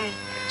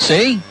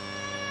 See?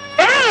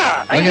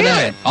 Yeah, Look at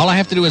that. All I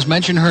have to do is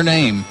mention her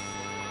name.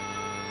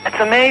 That's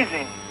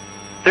amazing.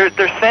 They're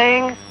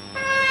saying,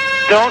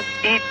 don't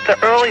eat the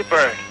early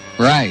bird.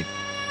 Right.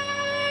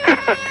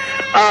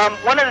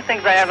 One of the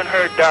things I haven't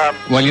heard...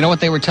 Well, you know what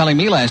they were telling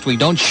me last week?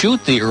 Don't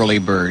shoot the early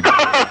bird.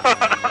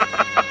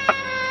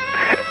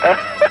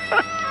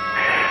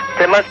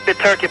 They must be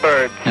turkey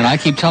birds. And I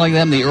keep telling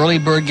them the early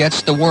bird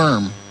gets the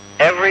worm.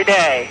 Every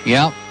day.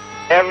 Yep.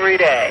 Every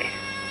day.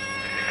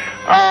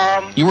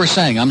 You were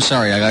saying, I'm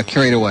sorry, I got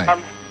carried away.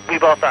 We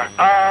both are.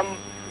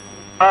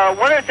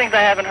 One of the things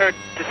I haven't heard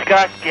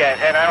discussed yet,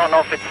 and I don't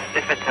know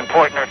if it's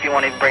important or if you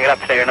want to even bring it up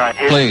today or not,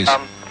 is Please.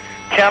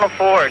 Channel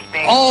 4 is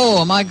being...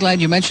 Oh, am I glad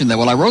you mentioned that.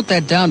 Well, I wrote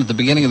that down at the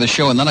beginning of the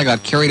show, and then I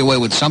got carried away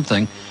with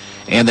something.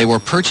 And they were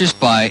purchased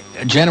by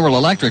General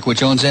Electric,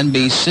 which owns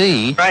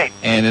NBC. Right.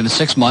 And in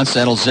 6 months,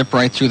 that'll zip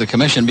right through the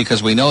commission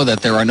because we know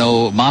that there are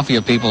no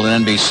mafia people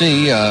in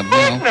NBC.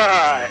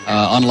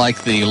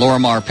 Unlike the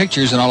Lorimar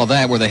Pictures and all of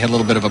that, where they had a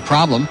little bit of a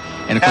problem.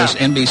 And, of course,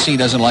 NBC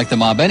doesn't like the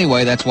mob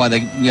anyway. That's why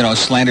they,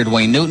 slandered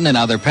Wayne Newton, and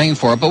now they're paying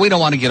for it. But we don't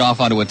want to get off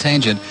onto a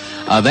tangent.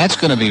 That's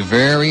going to be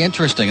very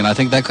interesting, and I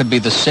think that could be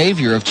the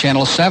savior of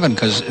Channel 7,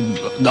 because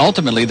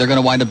ultimately they're going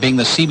to wind up being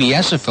the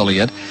CBS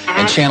affiliate,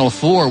 and Channel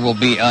 4 will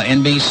be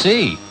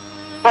NBC.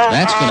 Well,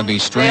 that's going to be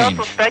strange. They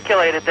also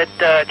speculated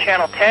that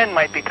Channel 10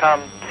 might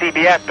become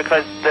CBS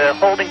because the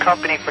holding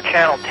company for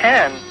Channel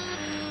 10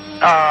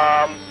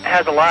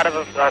 has a lot of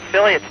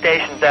affiliate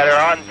stations that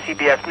are on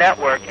CBS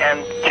network,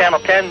 and Channel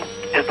 10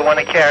 is the one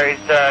that carries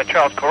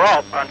Charles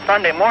Kuralt on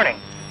Sunday morning,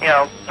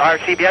 our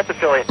CBS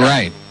affiliate.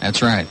 Right,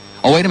 that's right.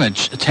 Oh, wait a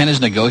minute, 10 is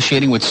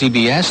negotiating with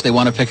CBS? They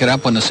want to pick it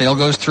up when the sale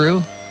goes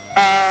through?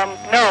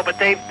 No, but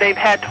they've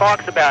had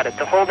talks about it.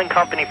 The holding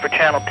company for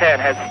Channel 10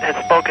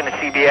 has spoken to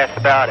CBS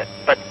about it,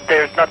 but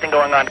there's nothing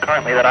going on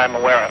currently that I'm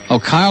aware of. Oh,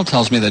 Kyle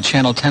tells me that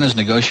Channel 10 is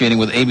negotiating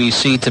with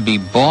ABC to be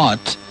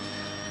bought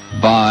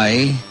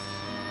by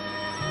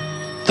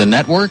the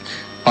network,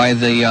 by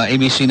the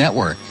ABC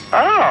network.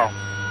 Oh.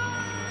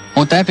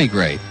 Won't that be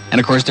great? And,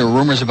 of course, there were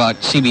rumors about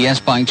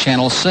CBS buying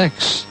Channel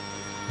 6.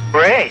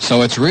 Great.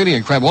 So it's really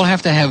incredible. We'll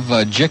have to have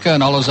Jicka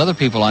and all those other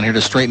people on here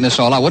to straighten this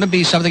all out. Wouldn't it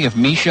be something if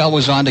Michelle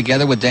was on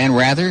together with Dan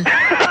Rather?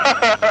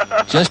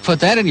 Just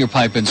put that in your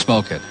pipe and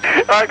smoke it.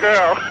 Our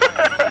girl.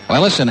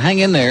 Well, listen, hang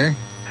in there.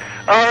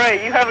 All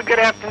right, you have a good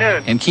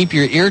afternoon. And keep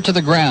your ear to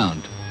the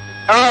ground.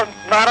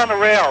 Not on the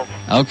rails.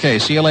 Okay,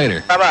 see you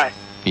later. Bye-bye.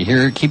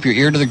 Keep your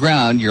ear to the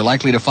ground. You're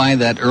likely to find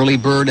that early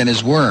bird and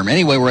his worm.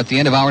 Anyway, we're at the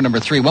end of hour number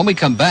 3. When we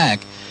come back,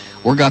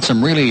 We've got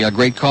some really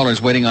great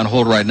callers waiting on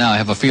hold right now. I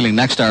have a feeling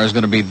next hour is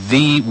going to be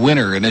the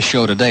winner in this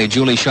show today.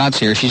 Julie Schott's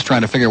here. She's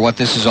trying to figure what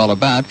this is all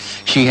about.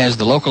 She has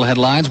the local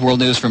headlines, world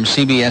news from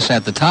CBS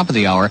at the top of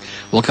the hour.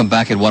 We'll come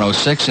back at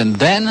 1:06. And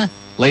then,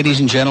 ladies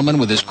and gentlemen,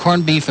 with his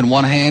corned beef in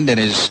one hand and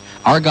his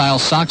Argyle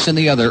socks in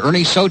the other,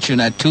 Ernie Sochin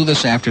at 2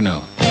 this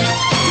afternoon.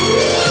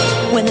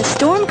 When the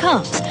storm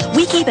comes,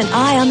 we keep an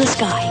eye on the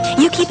sky.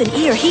 You keep an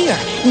ear here.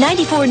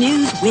 94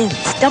 News wins.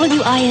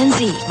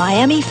 WINZ,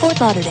 Miami, Fort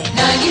Lauderdale.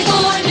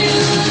 94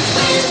 News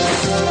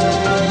wins.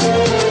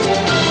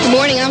 Good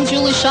morning, I'm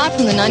Julie Schott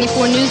from the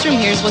 94 Newsroom.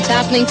 Here's what's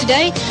happening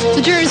today.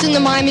 The jurors in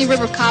the Miami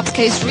River Cops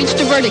case reached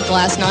a verdict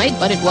last night,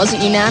 but it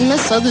wasn't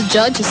unanimous, so the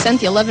judge has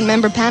sent the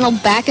 11-member panel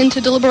back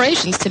into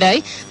deliberations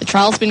today. The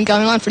trial's been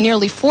going on for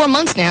nearly 4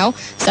 months now.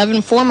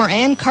 7 former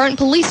and current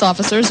police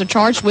officers are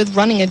charged with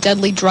running a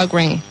deadly drug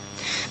ring.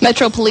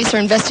 Metro Police are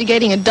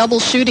investigating a double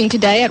shooting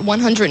today at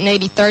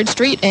 183rd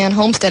Street and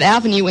Homestead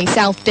Avenue in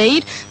South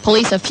Dade.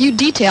 Police have few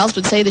details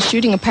but say the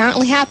shooting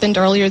apparently happened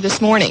earlier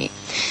this morning.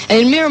 And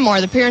in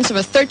Miramar, the parents of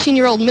a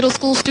 13-year-old middle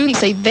school student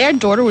say their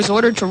daughter was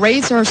ordered to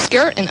raise her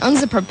skirt and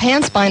unzip her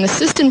pants by an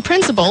assistant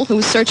principal who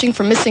was searching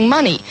for missing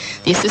money.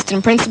 The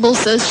assistant principal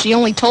says she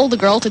only told the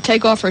girl to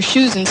take off her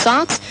shoes and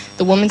socks.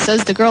 The woman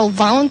says the girl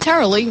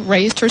voluntarily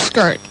raised her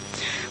skirt.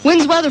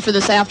 Winds weather for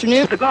this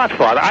afternoon. The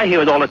Godfather. I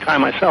hear it all the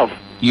time myself.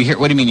 You hear?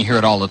 What do you mean you hear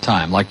it all the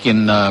time? Like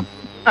in the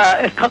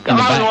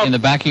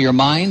back of your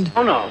mind?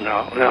 Oh, no.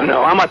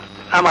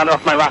 I'm not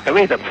off my rocker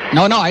either.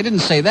 No, I didn't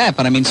say that,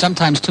 but I mean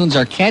sometimes tunes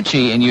are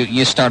catchy and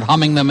you start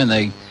humming them and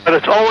they... But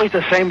it's always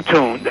the same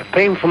tune, the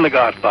theme from The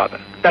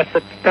Godfather. That's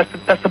the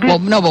beauty. Well,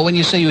 no, but when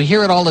you say you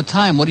hear it all the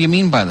time, what do you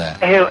mean by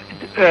that? I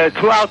hear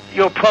throughout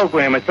your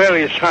program at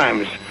various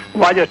times,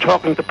 while you're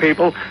talking to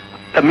people,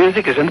 the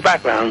music is in the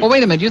background. Well,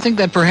 wait a minute. Do you think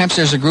that perhaps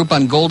there's a group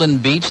on Golden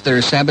Beach that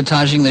are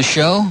sabotaging this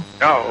show?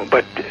 No,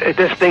 but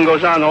this thing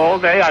goes on all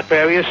day at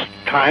various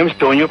times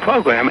during your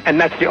program,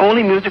 and that's the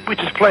only music which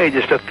is played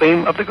is the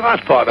theme of The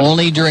Godfather.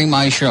 Only during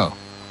my show?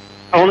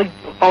 Only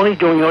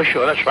during your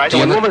show, that's right.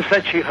 When a woman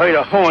said she heard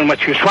a horn,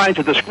 what she was trying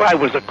to describe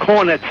was a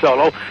cornet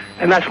solo,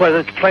 and that's why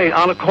it's played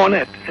on a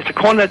cornet. It's a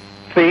cornet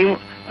theme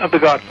of The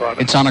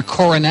Godfather. It's on a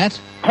coronet?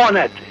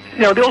 Cornet. You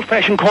know, the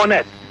old-fashioned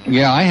cornet.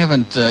 Yeah, I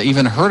haven't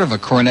even heard of a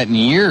cornet in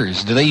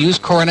years. Do they use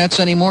coronets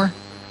anymore?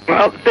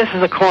 Well, this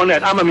is a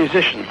cornet. I'm a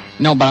musician.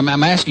 No, but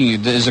I'm asking you,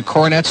 is a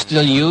cornet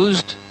still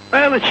used?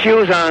 Well, it's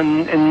used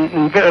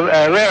in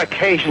rare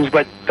occasions,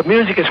 but the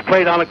music is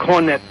played on a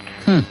cornet.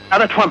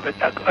 Not a trumpet,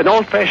 an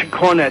old-fashioned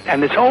cornet,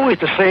 and it's always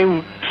the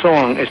same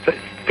song. It's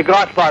the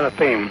Godfather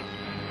theme.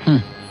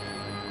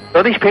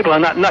 So these people are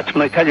not nuts when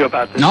they tell you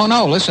about this. No,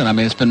 listen, I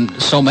mean, it's been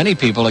so many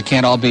people, it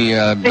can't all be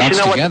nuts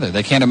together.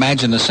 They can't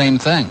imagine the same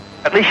thing.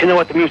 At least you know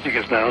what the music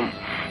is now.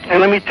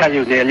 And let me tell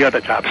you, Neil, you're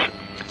the tops.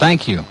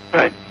 Thank you.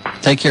 Right.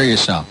 Take care of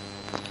yourself.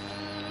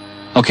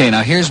 Okay,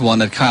 now here's one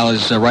that Kyle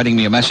is writing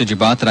me a message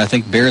about that I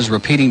think bears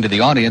repeating to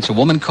the audience. A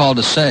woman called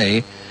to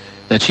say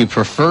that she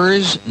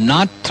prefers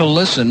not to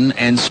listen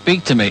and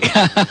speak to me.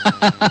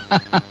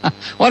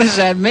 What does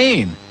that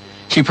mean?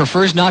 She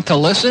prefers not to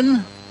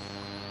listen?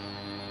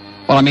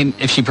 Well, I mean,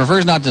 if she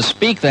prefers not to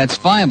speak, that's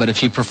fine. But if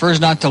she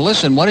prefers not to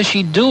listen, what is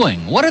she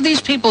doing? What are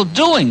these people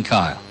doing,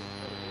 Kyle?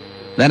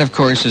 That, of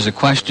course, is a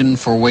question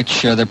for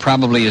which there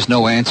probably is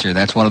no answer.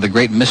 That's one of the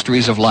great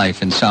mysteries of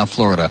life in South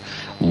Florida.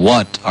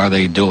 What are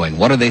they doing?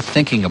 What are they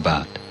thinking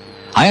about?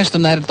 I asked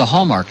them that at the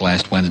Hallmark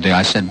last Wednesday.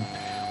 I said,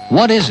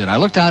 what is it? I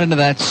looked out into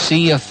that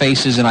sea of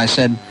faces and I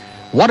said,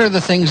 what are the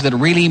things that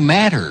really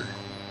matter?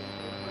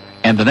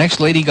 And the next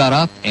lady got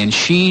up and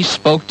she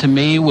spoke to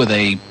me with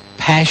a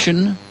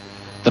passion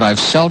that I've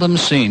seldom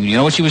seen. You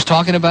know what she was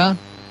talking about?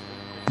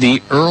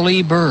 The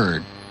early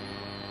bird.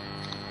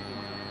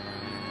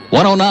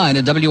 109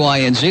 at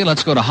WINZ.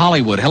 Let's go to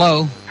Hollywood.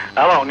 Hello.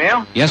 Hello,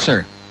 Neil. Yes,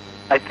 sir.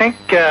 I think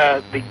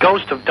the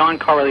ghost of Don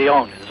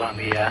Corleone is on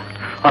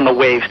the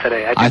waves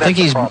today. I think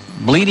he's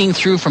bleeding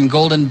through from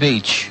Golden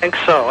Beach. I think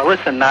so.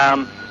 Listen,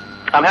 I'm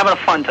having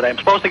fun today. I'm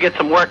supposed to get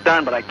some work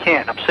done, but I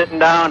can't. I'm sitting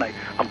down.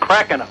 I'm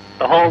cracking up.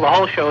 The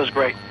whole show is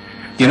great.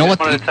 You know what?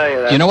 I wanted to tell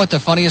you that. You know what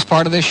the funniest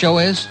part of this show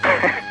is?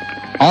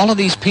 All of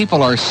these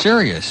people are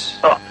serious.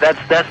 Oh,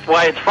 that's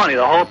why it's funny.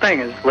 The whole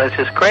thing is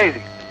just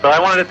crazy. So I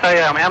wanted to tell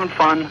you I'm having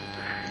fun.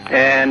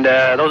 And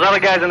those other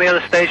guys on the other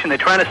station, they're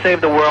trying to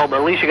save the world, but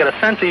at least you got a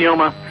sense of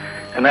humor,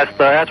 and that's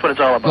what it's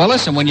all about. Well,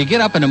 listen, when you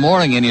get up in the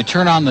morning and you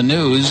turn on the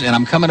news, and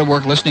I'm coming to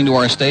work listening to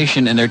our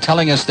station, and they're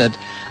telling us that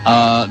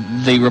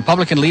the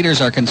Republican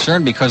leaders are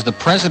concerned because the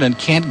president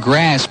can't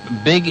grasp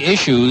big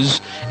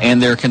issues,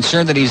 and they're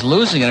concerned that he's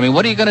losing it. I mean,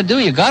 what are you going to do?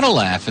 You got to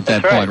laugh at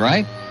that point,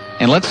 right?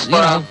 And let's,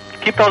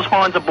 keep those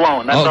horns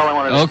a-blowing. That's all I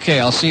want to do. Okay,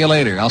 I'll see you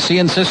later. I'll see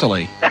you in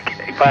Sicily.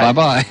 Okay, bye.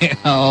 Bye-bye.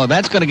 Oh,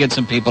 that's going to get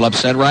some people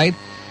upset, right?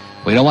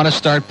 We don't want to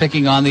start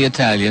picking on the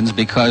Italians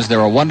because they're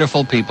a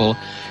wonderful people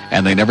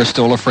and they never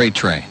stole a freight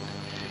train.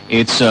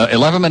 It's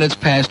 11 minutes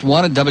past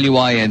 1 at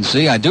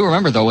WINZ. I do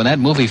remember, though, when that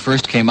movie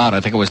first came out, I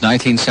think it was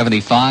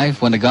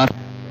 1975 when it got...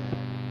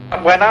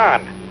 Went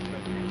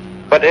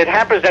on. But it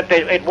happens that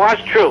it was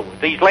true.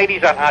 These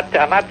ladies are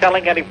not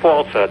telling any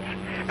falsehoods.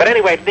 But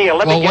anyway, Neil,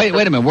 let me Well,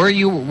 wait a minute.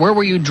 Where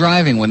were you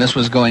driving when this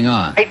was going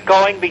on? Right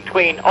going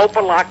between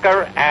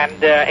Opalacher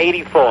and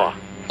 84.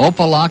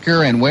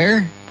 Opalacher and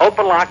where?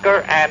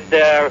 Opalacher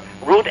and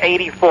Route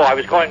 84. I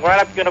was going right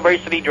up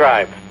University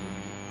Drive.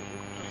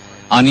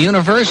 On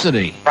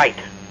University? Right.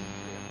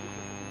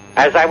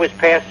 As I was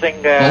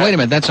passing... well, wait a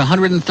minute. That's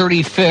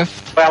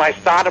 135th. Well, I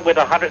started with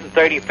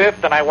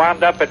 135th, and I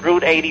wound up at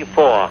Route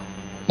 84.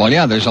 Well,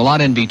 yeah, there's a lot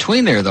in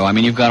between there, though. I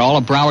mean, you've got all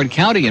of Broward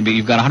County, and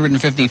you've got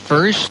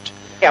 151st...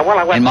 Yeah, well,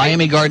 I went and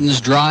Miami Gardens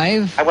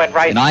Drive. I went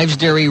right. And Ives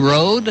Dairy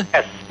Road.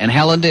 Yes. And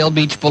Hallandale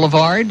Beach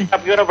Boulevard.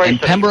 Up University.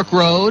 And Pembroke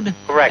Road.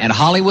 Correct. And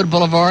Hollywood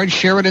Boulevard,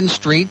 Sheridan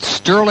Street,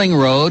 Sterling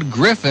Road,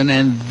 Griffin,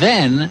 and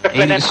then...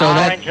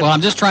 well, I'm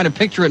just trying to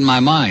picture it in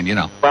my mind, you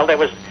know. Well,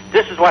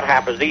 this is what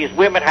happens. These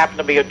women happen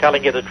to be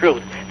telling you the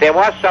truth. There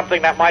was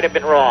something that might have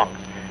been wrong.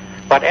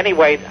 But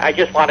anyway, I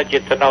just wanted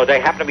you to know they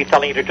happen to be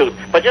telling you the truth.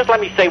 But just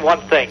let me say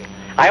one thing.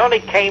 I only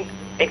came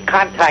in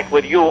contact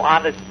with you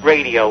on the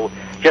radio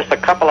just a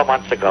couple of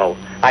months ago.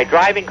 I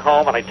driving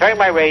home, and I turned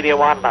my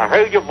radio on, and I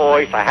heard your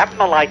voice. I happened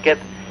to like it.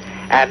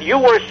 And you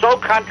were so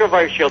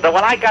controversial that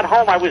when I got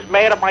home, I was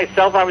mad at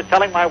myself. I was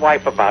telling my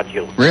wife about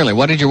you. Really?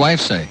 What did your wife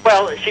say?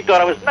 Well, she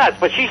thought I was nuts,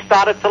 but she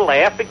started to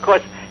laugh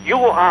because you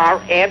are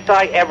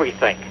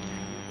anti-everything.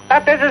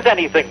 Not that there's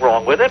anything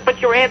wrong with it, but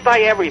you're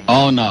anti-everything.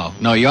 Oh, no.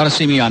 No, you ought to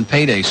see me on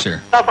payday,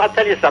 sir. No, I'll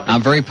tell you something.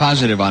 I'm very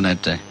positive on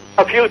that day.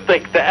 A few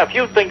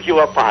things you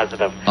were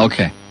positive.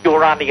 Okay. You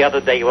were on the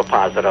other day, you were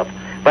positive.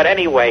 But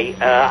anyway,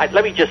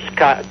 let me just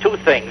two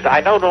things.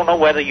 I don't know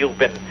whether you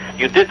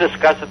did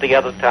discuss it the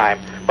other time,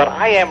 but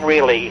I am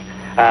really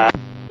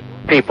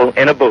people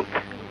in a booth.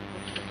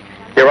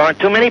 There aren't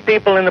too many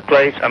people in the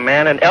place.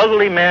 An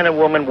elderly man and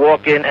woman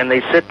walk in and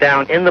they sit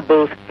down in the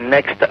booth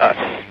next to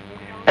us.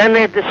 And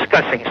they're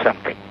discussing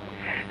something.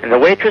 And the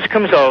waitress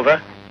comes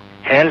over,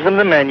 hands them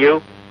the menu.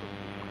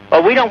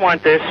 Oh, we don't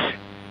want this.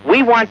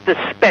 We want the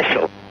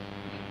special.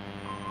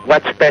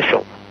 What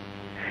special?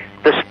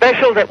 The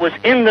special that was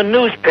in the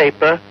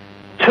newspaper,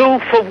 2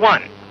 for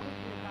 1.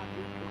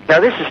 Now,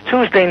 this is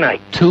Tuesday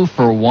night. 2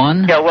 for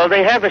 1? Yeah, well,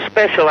 they have a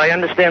special. I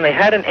understand they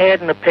had an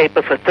ad in the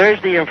paper for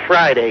Thursday and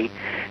Friday.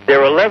 They're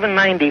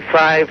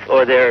 $11.95,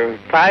 or they're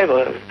 $5,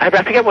 or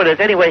I forget what it is.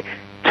 Anyway,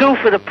 2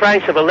 for the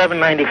price of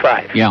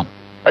 $11.95. Yeah.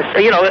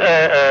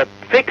 A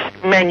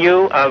fixed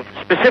menu of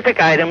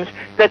specific items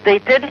that they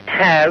didn't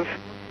have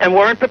and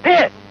weren't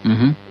prepared.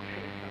 Mm-hmm.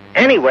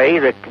 Anyway,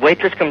 the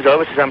waitress comes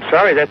over and says, I'm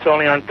sorry, that's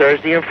only on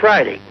Thursday and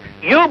Friday.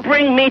 You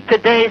bring me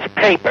today's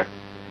paper.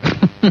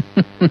 She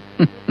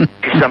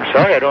says, I'm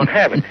sorry, I don't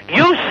have it.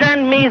 You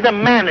send me the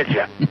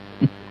manager.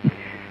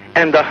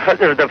 And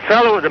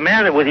the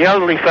man with the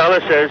elderly fellow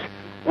says,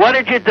 what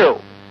did you do?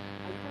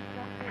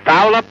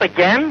 Foul up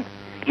again?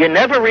 You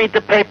never read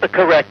the paper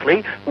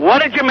correctly.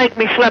 What did you make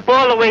me schlep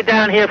all the way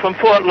down here from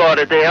Fort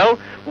Lauderdale?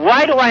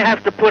 Why do I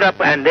have to put up...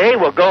 And they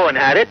were going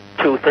at it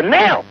tooth and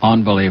nail.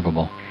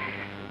 Unbelievable.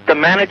 The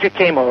manager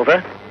came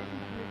over.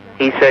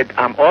 He said,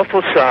 I'm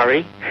awful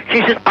sorry. She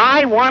said,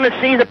 I want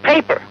to see the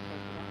paper.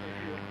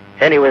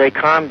 Anyway, they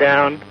calmed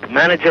down. The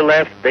manager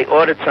left. They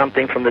ordered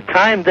something. From the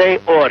time they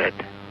ordered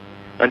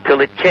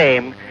until it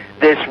came,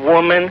 this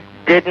woman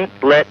didn't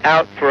let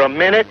out for a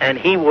minute, and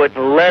he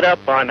wouldn't let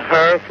up on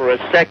her for a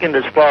second.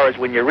 As far as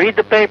when you read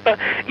the paper,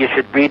 you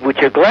should read with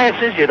your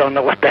glasses. You don't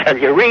know what the hell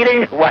you're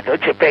reading. Why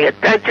don't you pay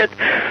attention?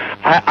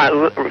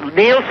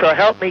 Neil, so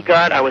help me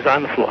God, I was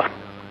on the floor.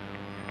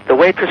 The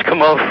waitress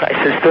come over. I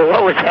says, so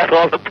what was that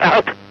all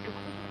about?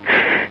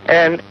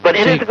 But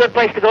it is a good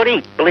place to go to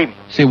eat, believe me.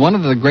 See, one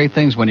of the great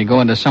things when you go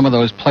into some of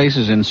those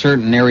places in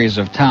certain areas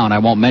of town, I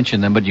won't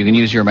mention them, but you can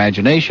use your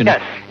imagination. Yes,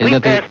 we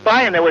passed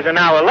by and there was an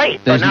hour late,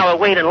 an hour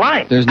wait in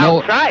line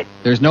outside.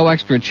 There's no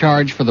extra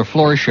charge for the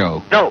floor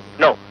show. No.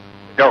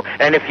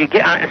 And if you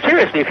get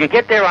seriously, if you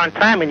get there on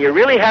time and you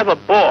really have a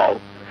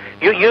ball,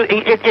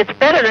 it's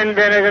better than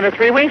a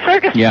 3-wing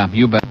circus. Yeah,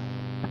 you bet.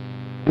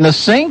 In the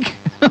sink?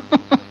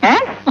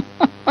 Yes?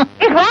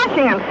 He's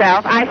washing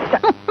himself. I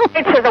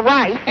said to the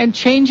wife. And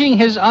changing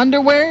his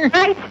underwear?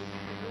 Right.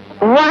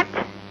 What?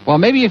 Well,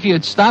 maybe if you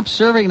had stopped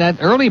serving that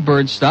early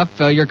bird stuff,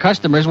 your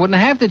customers wouldn't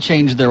have to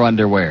change their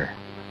underwear.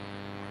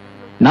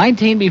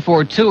 19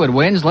 before 2 it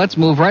wins. Let's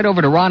move right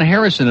over to Ron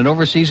Harrison at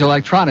Overseas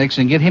Electronics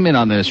and get him in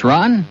on this.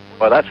 Ron?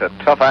 Well, that's a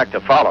tough act to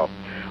follow.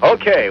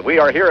 Okay, we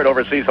are here at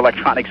Overseas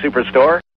Electronics Superstore.